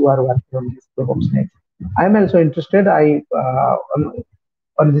colleagues who are working on this group of snakes. I'm also interested on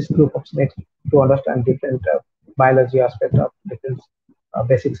this group of snakes to understand different biology aspect of different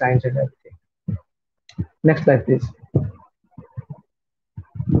basic science and everything. Next slide, please.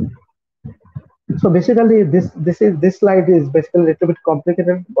 So basically, this slide is basically a little bit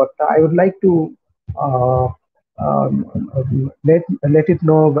complicated, but I would like to uh, let it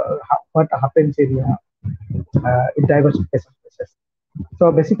know what happens in diversification process.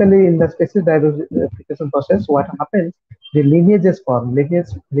 So basically, in the species diversification process, what happens? The lineages form.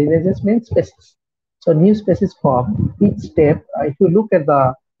 Lineages means species. So new species form. Each step, if you look at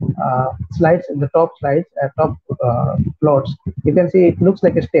the slides, in the top slides, top plots, you can see it looks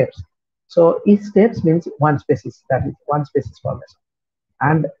like a steps. So each steps means one species. That is one species formation.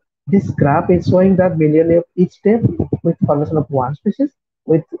 And this graph is showing that million of each step with formation of one species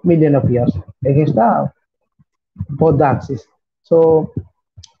with million of years against both the axes. So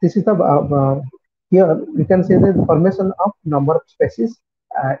this is the here you can see the formation of number of species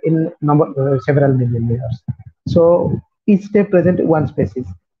in several million years. So each step present one species.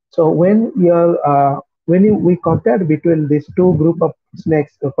 So when we compared between these two group of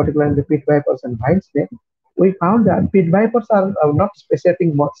snakes, particularly the pit vipers and vine snake, we found that pit vipers are not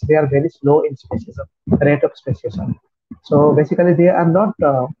speciating much. They are very slow in speciation, rate of speciation. So basically, they are not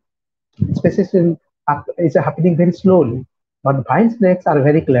speciation is happening very slowly. But vine snakes are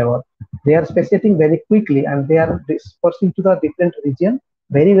very clever. They are speciating very quickly, and they are dispersing to the different region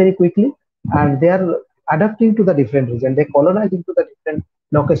very quickly, and they are adapting to the different region. They colonize into the different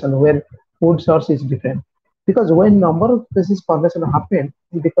location where food source is different. Because when number of species formation happen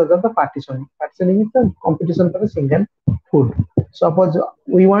because of the partitioning. Partitioning is the competition for a single food. Suppose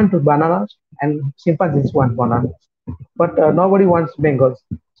we want bananas and chimpanzees want bananas, but nobody wants mangoes.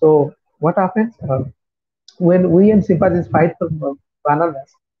 So what happens? When we and chimpanzees fight for bananas,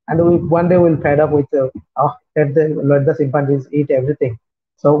 and we one day we'll fed up with oh, let the chimpanzees eat everything.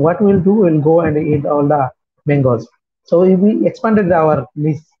 So what we'll do, we'll go and eat all the mangoes. So we expanded our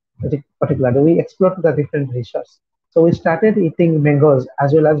niche particularly. We explored the different research. So we started eating mangoes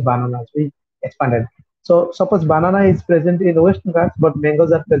as well as bananas. We expanded. So suppose banana is present in Western Ghats, but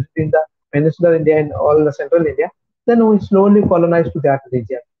mangoes are present in the peninsular India and all the central India. Then we slowly colonize to that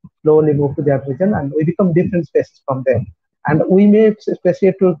region, slowly move to that region, and we become different species from there. And we may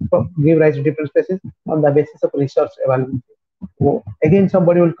speciate to give rise to different species on the basis of research availability. Again,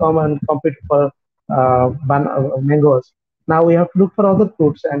 somebody will come and compete for mangoes. Now we have to look for other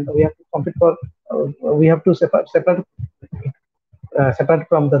fruits, and we have to compete for. We have to separate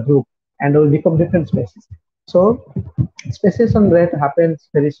from the group, and will become different species. So speciation rate happens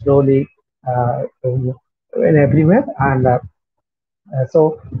very slowly in everywhere, and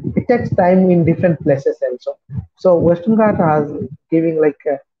so it takes time in different places also. So Western Ghat has giving like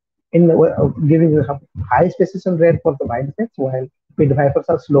giving a high speciation rate for the wild snakes, while pit vipers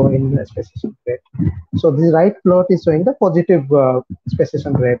are slow in speciation rate. So this right plot is showing the positive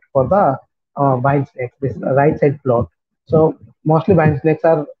speciation rate for the wild snakes. This right side plot. So mostly wild snakes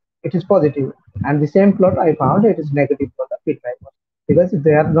are, it is positive, and the same plot I found it is negative for the pit vipers because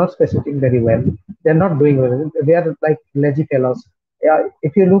they are not speciating very well. They are not doing well. They are like lazy fellows. Yeah,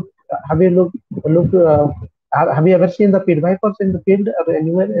 if you look, have you looked? Have you ever seen the pit vipers in the field or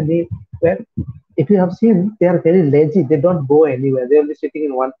anywhere? If you have seen, they are very lazy. They don't go anywhere. They will be sitting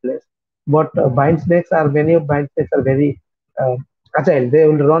in one place. But bind snakes are many of bind snakes are very agile. They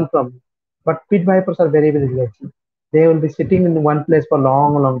will run from. But pit vipers are very lazy. They will be sitting in one place for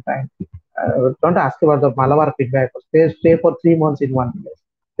long time. Don't ask about the Malabar pit vipers. They stay for 3 months in one place.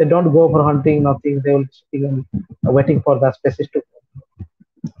 They don't go for hunting, nothing. They will be sitting and waiting for the species to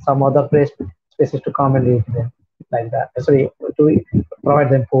some other prey species to come and eat them like that. Sorry, to provide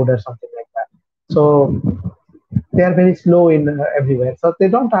them food or something like that. So they are very slow in everywhere. So they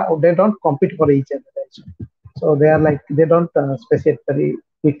don't compete for each other. So they are like they don't speciate very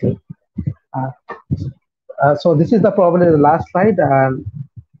quickly. Uh, so this is the problem in the last slide.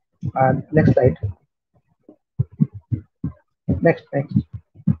 Next slide. Next.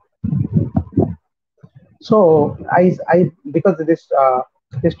 So I because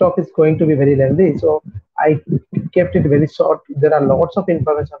this talk is going to be very lengthy, so I kept it very short. There are lots of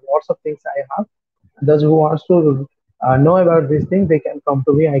information, lots of things I have. Those who wants to know about this thing, they can come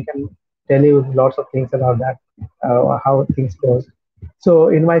to me. I can tell you lots of things about that, how things goes. So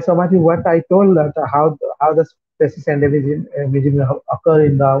in my summary, what I told that how the species endemism occur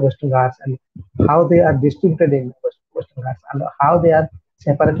in the Western Ghats and how they are distributed in Western Ghats and how they are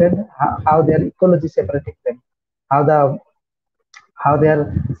separated, how their ecology separating them, how the how they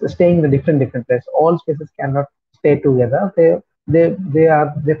are staying in a different place. All species cannot stay together.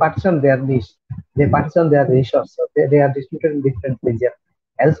 They partition their niche. They partition their resource. So they are distributed in different regions.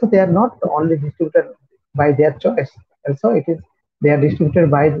 Also, they are not only distributed by their choice. Also, it is they are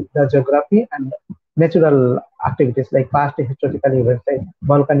distributed by the geography and natural activities like past historical events like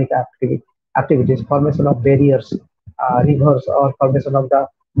volcanic activities, formation of barriers, rivers, or formation of the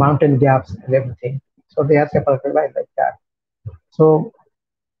mountain gaps and everything. So they are separated by like that. So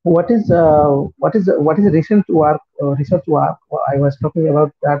what is recent work research work I was talking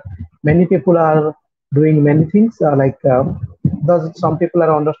about that many people are doing many things those some people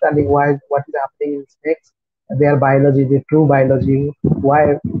are understanding why what is happening in snakes, their biology, the true biology,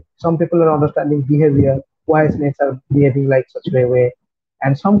 why some people are understanding behavior, why snakes are behaving like such a way,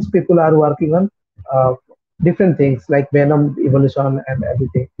 and some people are working on uh, different things like venom evolution and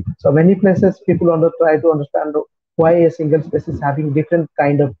everything. So many places people try to understand why a single species having different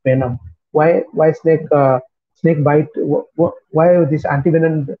kind of venom, why snake bite, why this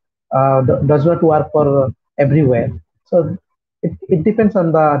antivenom does not work for everywhere. So it depends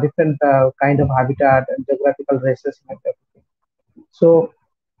on the different kind of habitat and geographical races and everything. So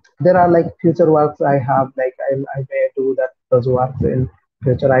there are like future works I have, like I may do that those works in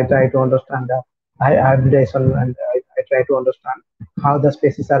future. I try to understand the hybridization, and I try to understand how the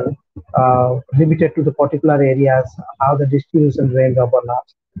species are limited to the particular areas, how the distribution range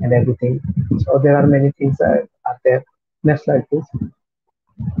overlaps and everything. So there are many things are there. Next slide, please.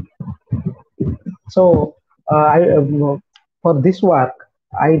 So for this work,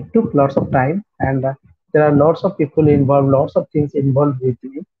 I took lots of time, and there are lots of people involved, lots of things involved with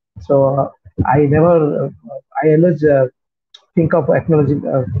me. So I never, I always think of acknowledging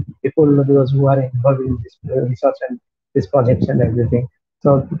people, those who are involved in this research and this projects and everything.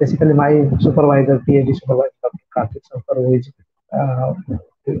 So basically, my supervisor, PhD supervisor, Dr. Karthik Sankar, uh,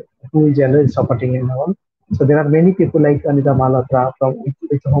 who is always supporting and all. So there are many people like Anita Malhotra,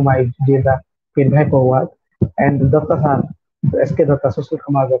 with whom I did the feedback work, and Dr. Sir, SK Datta, Sushil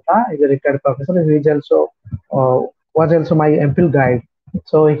Kumar Datta, is a retired professor. He is also was also my MPhil guide.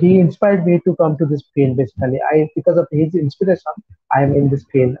 So he inspired me to come to this field. Basically, I because of his inspiration, I am in this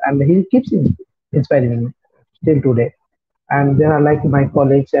field, and he keeps inspiring me till today. And there are like my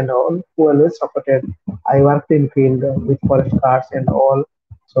colleagues and all who always supported. I worked in field with forest guards and all,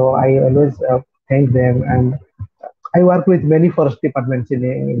 so I always thank them. And I work with many forest departments in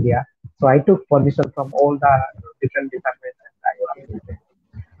India, so I took permission from all the different departments, and I work with them.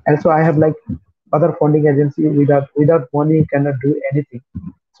 Also, I have like other funding agency. Without money, you cannot do anything.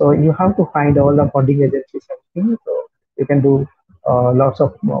 So you have to find all the funding agencies and things, so you can do lots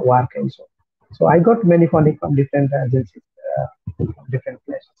of work also. So I got many funding from different agencies, from different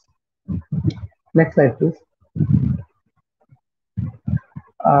places. Next slide, please.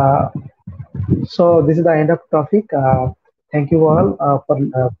 So this is the end of topic. Thank you all for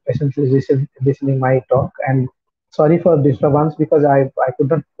patiently listening my talk, and sorry for disturbance because I could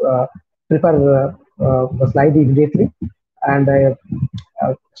not prepare the slide immediately, and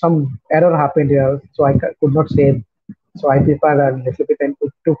some error happened here, so I could not save. So I prepared a little bit and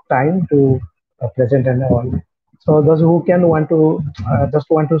it took time to present and all. So those who can want to just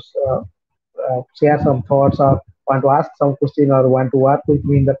want to share some thoughts or want to ask some question or want to work with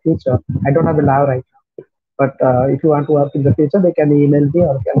me in the future, I don't have a lab right now. But if you want to work in the future, they can email me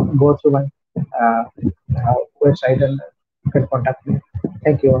or can go through my website and you can contact me.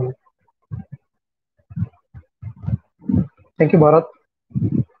 Thank you all. Thank you, Bharat.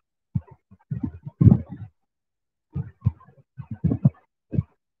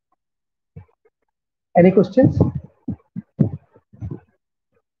 Any questions?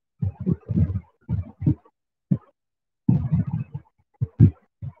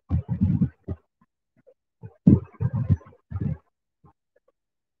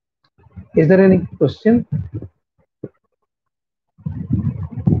 Is there any question?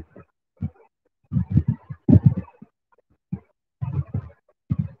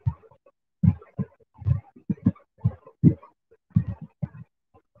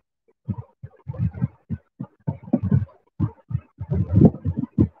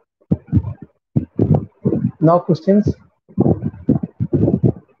 No questions?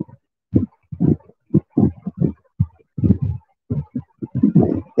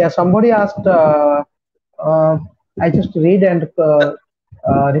 Yeah, somebody asked, I just read and reply.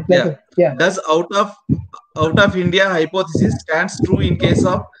 Yeah. Does out of India hypothesis stands true in case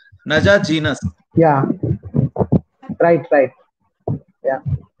of Naja genus? Yeah. Right. Yeah.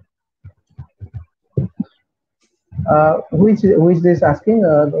 Who is this asking?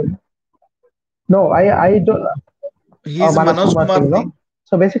 No, I don't. He's Manoj Kumar Singh. No?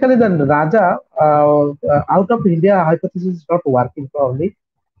 So basically, the Raja out of India hypothesis is not working probably.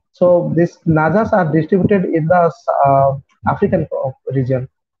 So these Najas are distributed in the African region.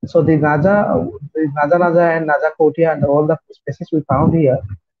 So the Naja and Naja Kotia and all the species we found here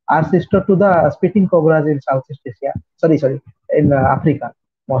are sister to the spitting cobras in Southeast Asia. Sorry, in Africa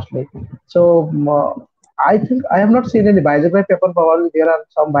mostly. So I think I have not seen any biography paper. Probably there are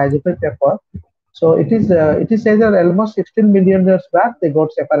some biography paper. So it is said that almost 16 million years back they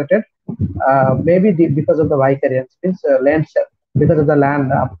got separated, maybe because of the vicariance, means land because of the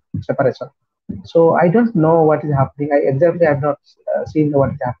land separation. So I don't know what is happening. I exactly have not seen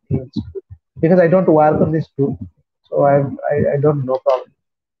what is happening in school because I don't work on this group. So I don't know probably.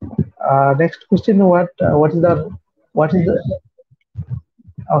 Next question: what is the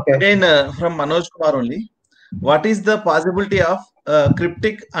okay? Again from Manoj Kumar only. What is the possibility of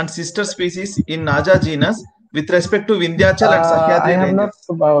cryptic and sister species in Naja genus with respect to Vindhyachal and Sahyadri I have ranges?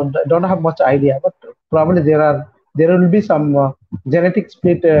 not don't have much idea, but probably there will be some genetic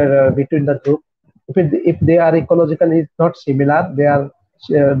split between the group. If they are ecologically not similar, they are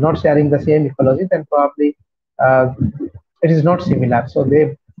not sharing the same ecology, then probably it is not similar. So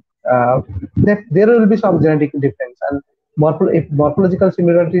there will be some genetic difference, and if morphological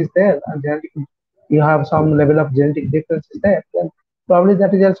similarity is there and genetic, you have some level of genetic difference is there, then probably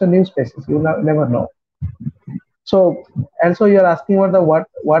that is also new species. You never know. So, and so you're asking about the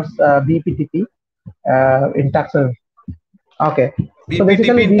what's BPTP in taxonomy. Okay. So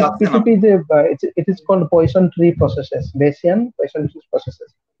basically, BPTP it is called poison tree processes, Bayesian poison tree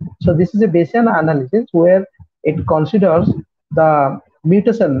processes. So this is a Bayesian analysis where it considers the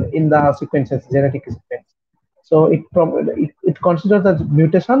mutation in the sequences, genetic sequence. So it considers the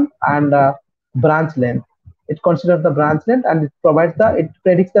mutation and branch length. It considers the branch length and it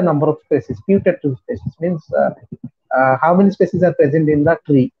predicts the number of species. Putative species means how many species are present in the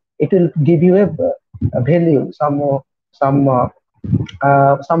tree. It will give you a value, some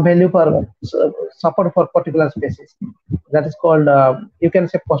value for support for particular species. That is called you can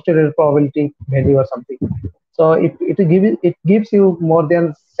say posterior probability value or something. So if it gives you more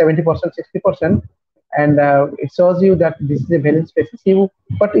than 70%, 60%, and it shows you that this is a valid species.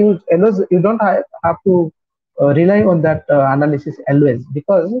 But you don't have to rely on that analysis always,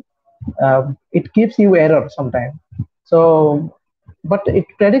 because it gives you error sometimes. So, but it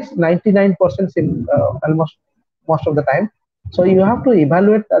predicts 99% in almost most of the time. So you have to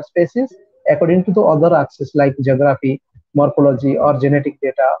evaluate that species according to the other axes like geography, morphology, or genetic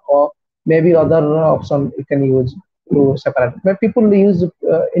data, or maybe other option you can use to separate. But people use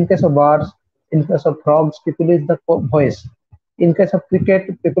in case of birds, in case of frogs, people use the voice. In case of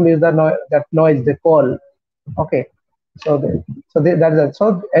cricket, people use that noise they call. Okay, so that's it.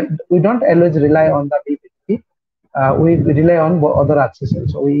 So we don't always rely on the BPTP. We rely on other axes.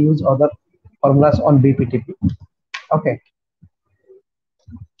 So we use other formulas on BPTP. Okay.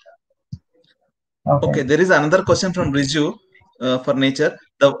 Okay, there is another question from Riju for nature.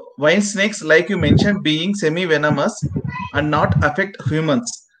 The vine snakes, like you mentioned, being semi-venomous and not affect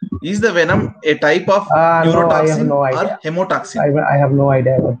humans. Is the venom a type of neurotoxin or hemotoxin? I have no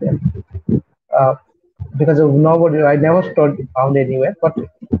idea about them. Because of nobody, I never found anywhere, but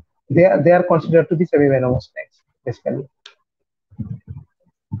they are considered to be semi-venomous snakes, basically.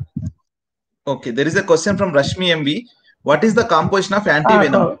 Okay, there is a question from Rashmi MB. What is the composition of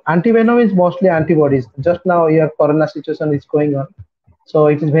anti-venom? Anti-venom is mostly antibodies. Just now your corona situation is going on, so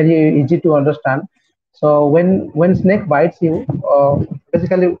it is very easy to understand. So when snake bites you,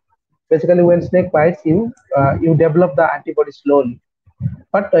 basically when snake bites you, you develop the antibody slowly,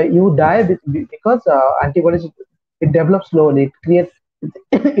 but you die because antibodies, it develops slowly.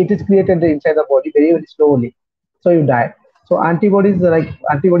 It is created inside the body very, very slowly, so you die. So antibodies, like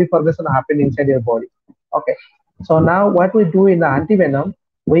antibody formation, happen inside your body. Okay. So now what we do in the antivenom,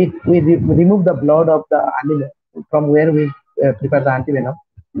 we remove the blood of the animal from where we prepare the antivenom.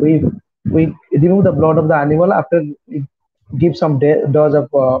 We remove the blood of the animal after we give some dose of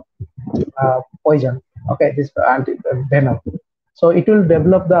poison. Okay, this venom. So it will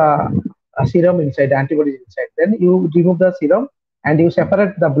develop the serum inside, antibodies inside. Then you remove the serum and you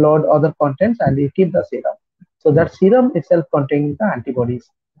separate the blood other contents and you keep the serum. So that serum itself contains the antibodies.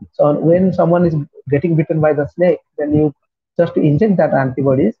 So when someone is getting bitten by the snake, then you just inject that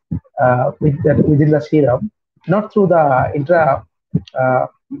antibodies within the serum, not through the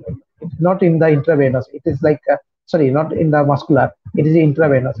not in the intravenous. It is like not in the muscular. It is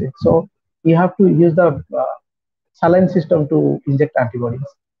intravenous. So you have to use the saline system to inject antibodies.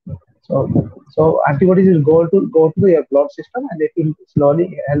 So antibodies will go to your blood system and it will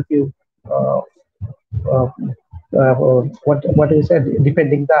slowly help you. What you said,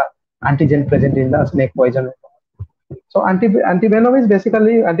 depending the antigen present in the snake poison. So antivenom is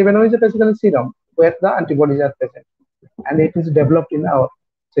basically serum where the antibodies are present, and it is developed in our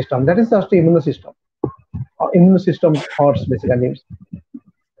system. That is just the immune system. Immune system horse basically.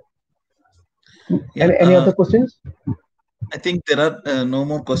 Yeah, any other questions? I think there are no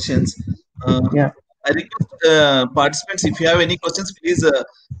more questions. Yeah. I request participants, if you have any questions, please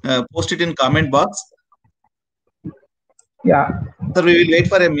post it in comment box. Yeah. So we will wait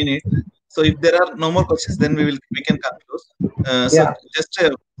for a minute. So if there are no more questions, then we can conclude. So just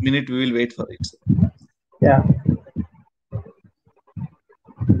a minute, we will wait for it. Yeah.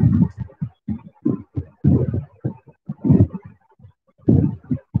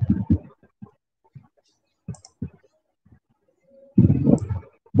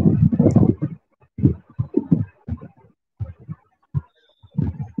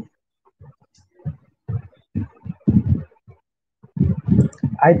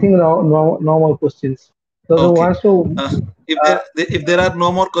 I think no more questions. So okay. who wants to? If there are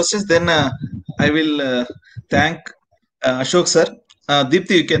no more questions, then I will thank Ashok sir.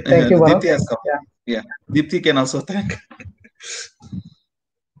 Deepthi, you can. Thank you, Deepthi has come. Yeah. Deepthi can also thank.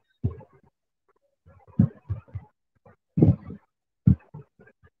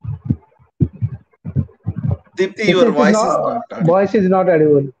 Deepthi, your voice is not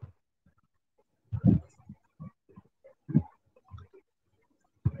audible.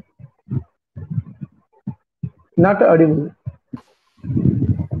 Not audible.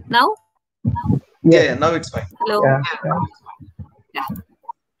 Now? Yeah, now it's fine. Hello.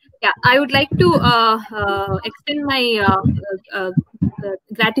 Yeah. I would like to extend my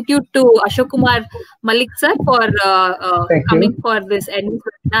gratitude to Ashok Kumar Mallik sir for coming for this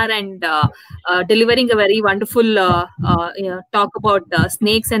webinar and delivering a very wonderful talk about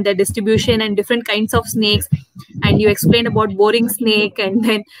snakes and their distribution and different kinds of snakes. And you explained about boring snake and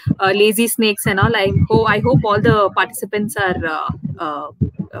then lazy snakes and all. I hope all the participants are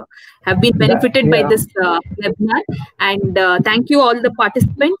have been benefited by this webinar. And thank you all the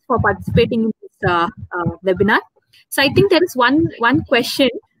participants for participating in this webinar. So I think there is one question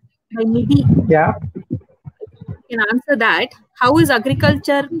by Nidhi. Yeah. Can answer that. How is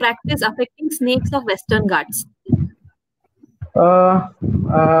agriculture practice affecting snakes of Western Ghats?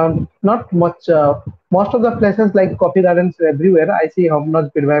 Not much. Most of the places like coffee gardens everywhere, I see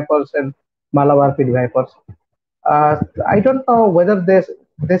homunculus pit vipers and Malabar pit vipers. I don't know whether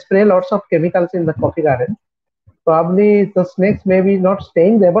they spray lots of chemicals in the coffee garden. Probably the snakes may be not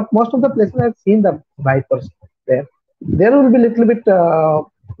staying there, but most of the places I've seen the vipers there. There will be little bit,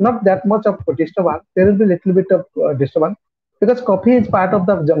 not that much of disturbance. There will be little bit of disturbance because coffee is part of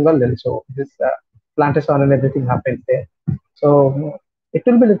the jungle then. So this plantation and everything happens there. So it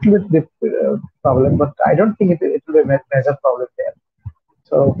will be little bit problem, but I don't think it will be a major problem there.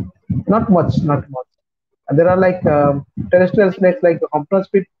 So not much. And there are like terrestrial snakes like the homunculus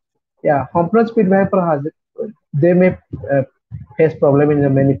pit. Yeah, homunculus pit viper has it. They may face problem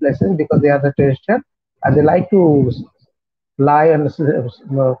in many places because they are the terrestrial and they like to lie and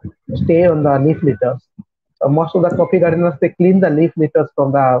stay on the leaf litters. So most of the coffee gardeners, they clean the leaf litters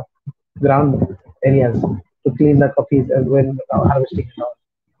from the ground areas to clean the coffees and when harvesting and all.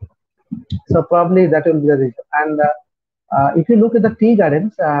 So probably that will be the reason. And if you look at the tea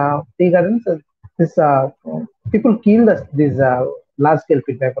gardens, this people kill these large-scale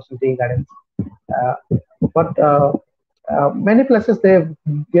pit vipers in tea gardens. But many places they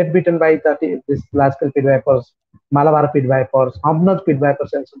get bitten by this large-scale pit vipers, Malabar pit vipers, homunculus pit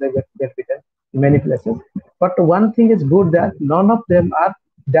vipers, and so they get bitten in many places. But one thing is good that none of them are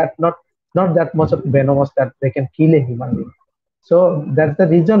not that much of venomous that they can kill a human being. So that's the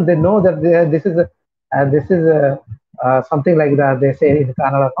reason they know that this is something like that they say in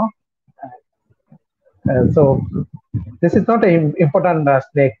Canada. No? So this is not an important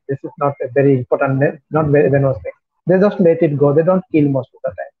snake. This is not a very important, not very venomous snake. They just let it go. They don't kill most of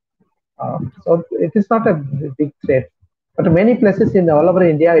the time. So it is not a big threat. But many places in all over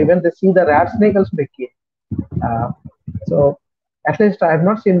India, even they see the rat snake also they kill. So at least I have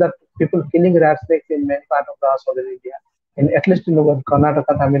not seen that people killing rat snakes in many parts of the southern India. At least in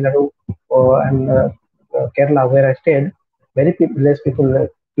Karnataka, Tamil Nadu, and Kerala, where I stayed, very less people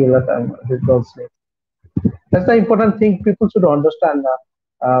kill those snakes. That's the important thing people should understand.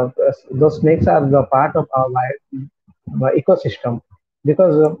 Those snakes are the part of our ecosystem.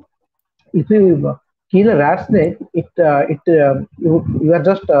 Because if you kill a rat snake, you are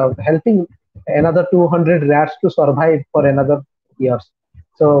just helping another 200 rats to survive for another years.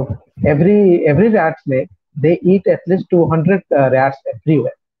 So every rat snake, they eat at least 200 rats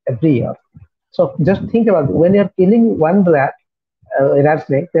every year. So just think about it. When you are killing one rat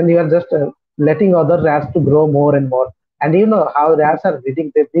snake, then you are just letting other rats to grow more and more. And you know how rats are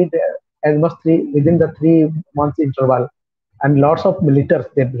breeding. They breed as much within the 3 months interval, and lots of litters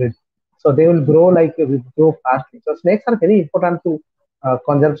they breed. So they will grow fastly. So snakes are very important to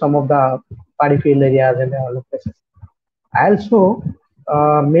conserve some of the paddy field areas and other places. Also,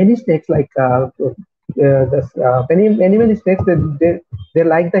 many snakes like many snakes they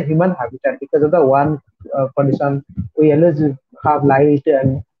like the human habitat because of the one condition we always have light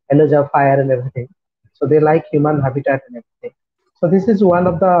and always have fire and everything. So they like human habitat and everything. So this is one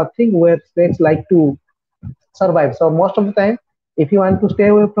of the things where snakes like to survive. So most of the time, if you want to stay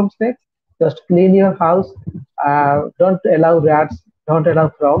away from snakes, just clean your house. Don't allow rats. Don't allow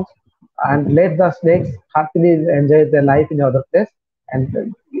frogs, and let the snakes happily enjoy their life in other place,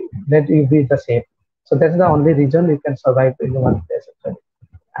 and let you be the same. So that's the only reason you can survive in one place.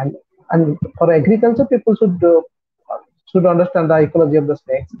 Actually. And for agriculture, people should understand the ecology of the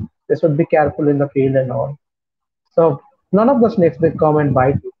snakes. They should be careful in the field and all. So none of the snakes they come and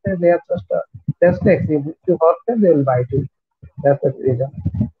bite you. They are just they're snakes. If you hurt them, they will bite you. That's the reason.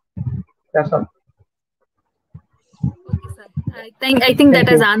 That's all. Okay, sir. I think that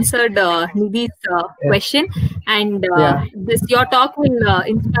has answered Nidhi's question, and your talk will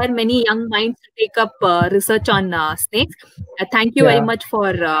inspire many young minds to take up research on snakes. Thank you very much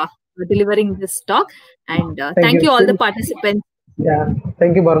for delivering this talk, and thank you all the participants. Yeah,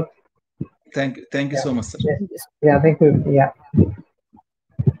 thank you, Bharat. Thank you so much, sir. Yeah, thank you. Yeah.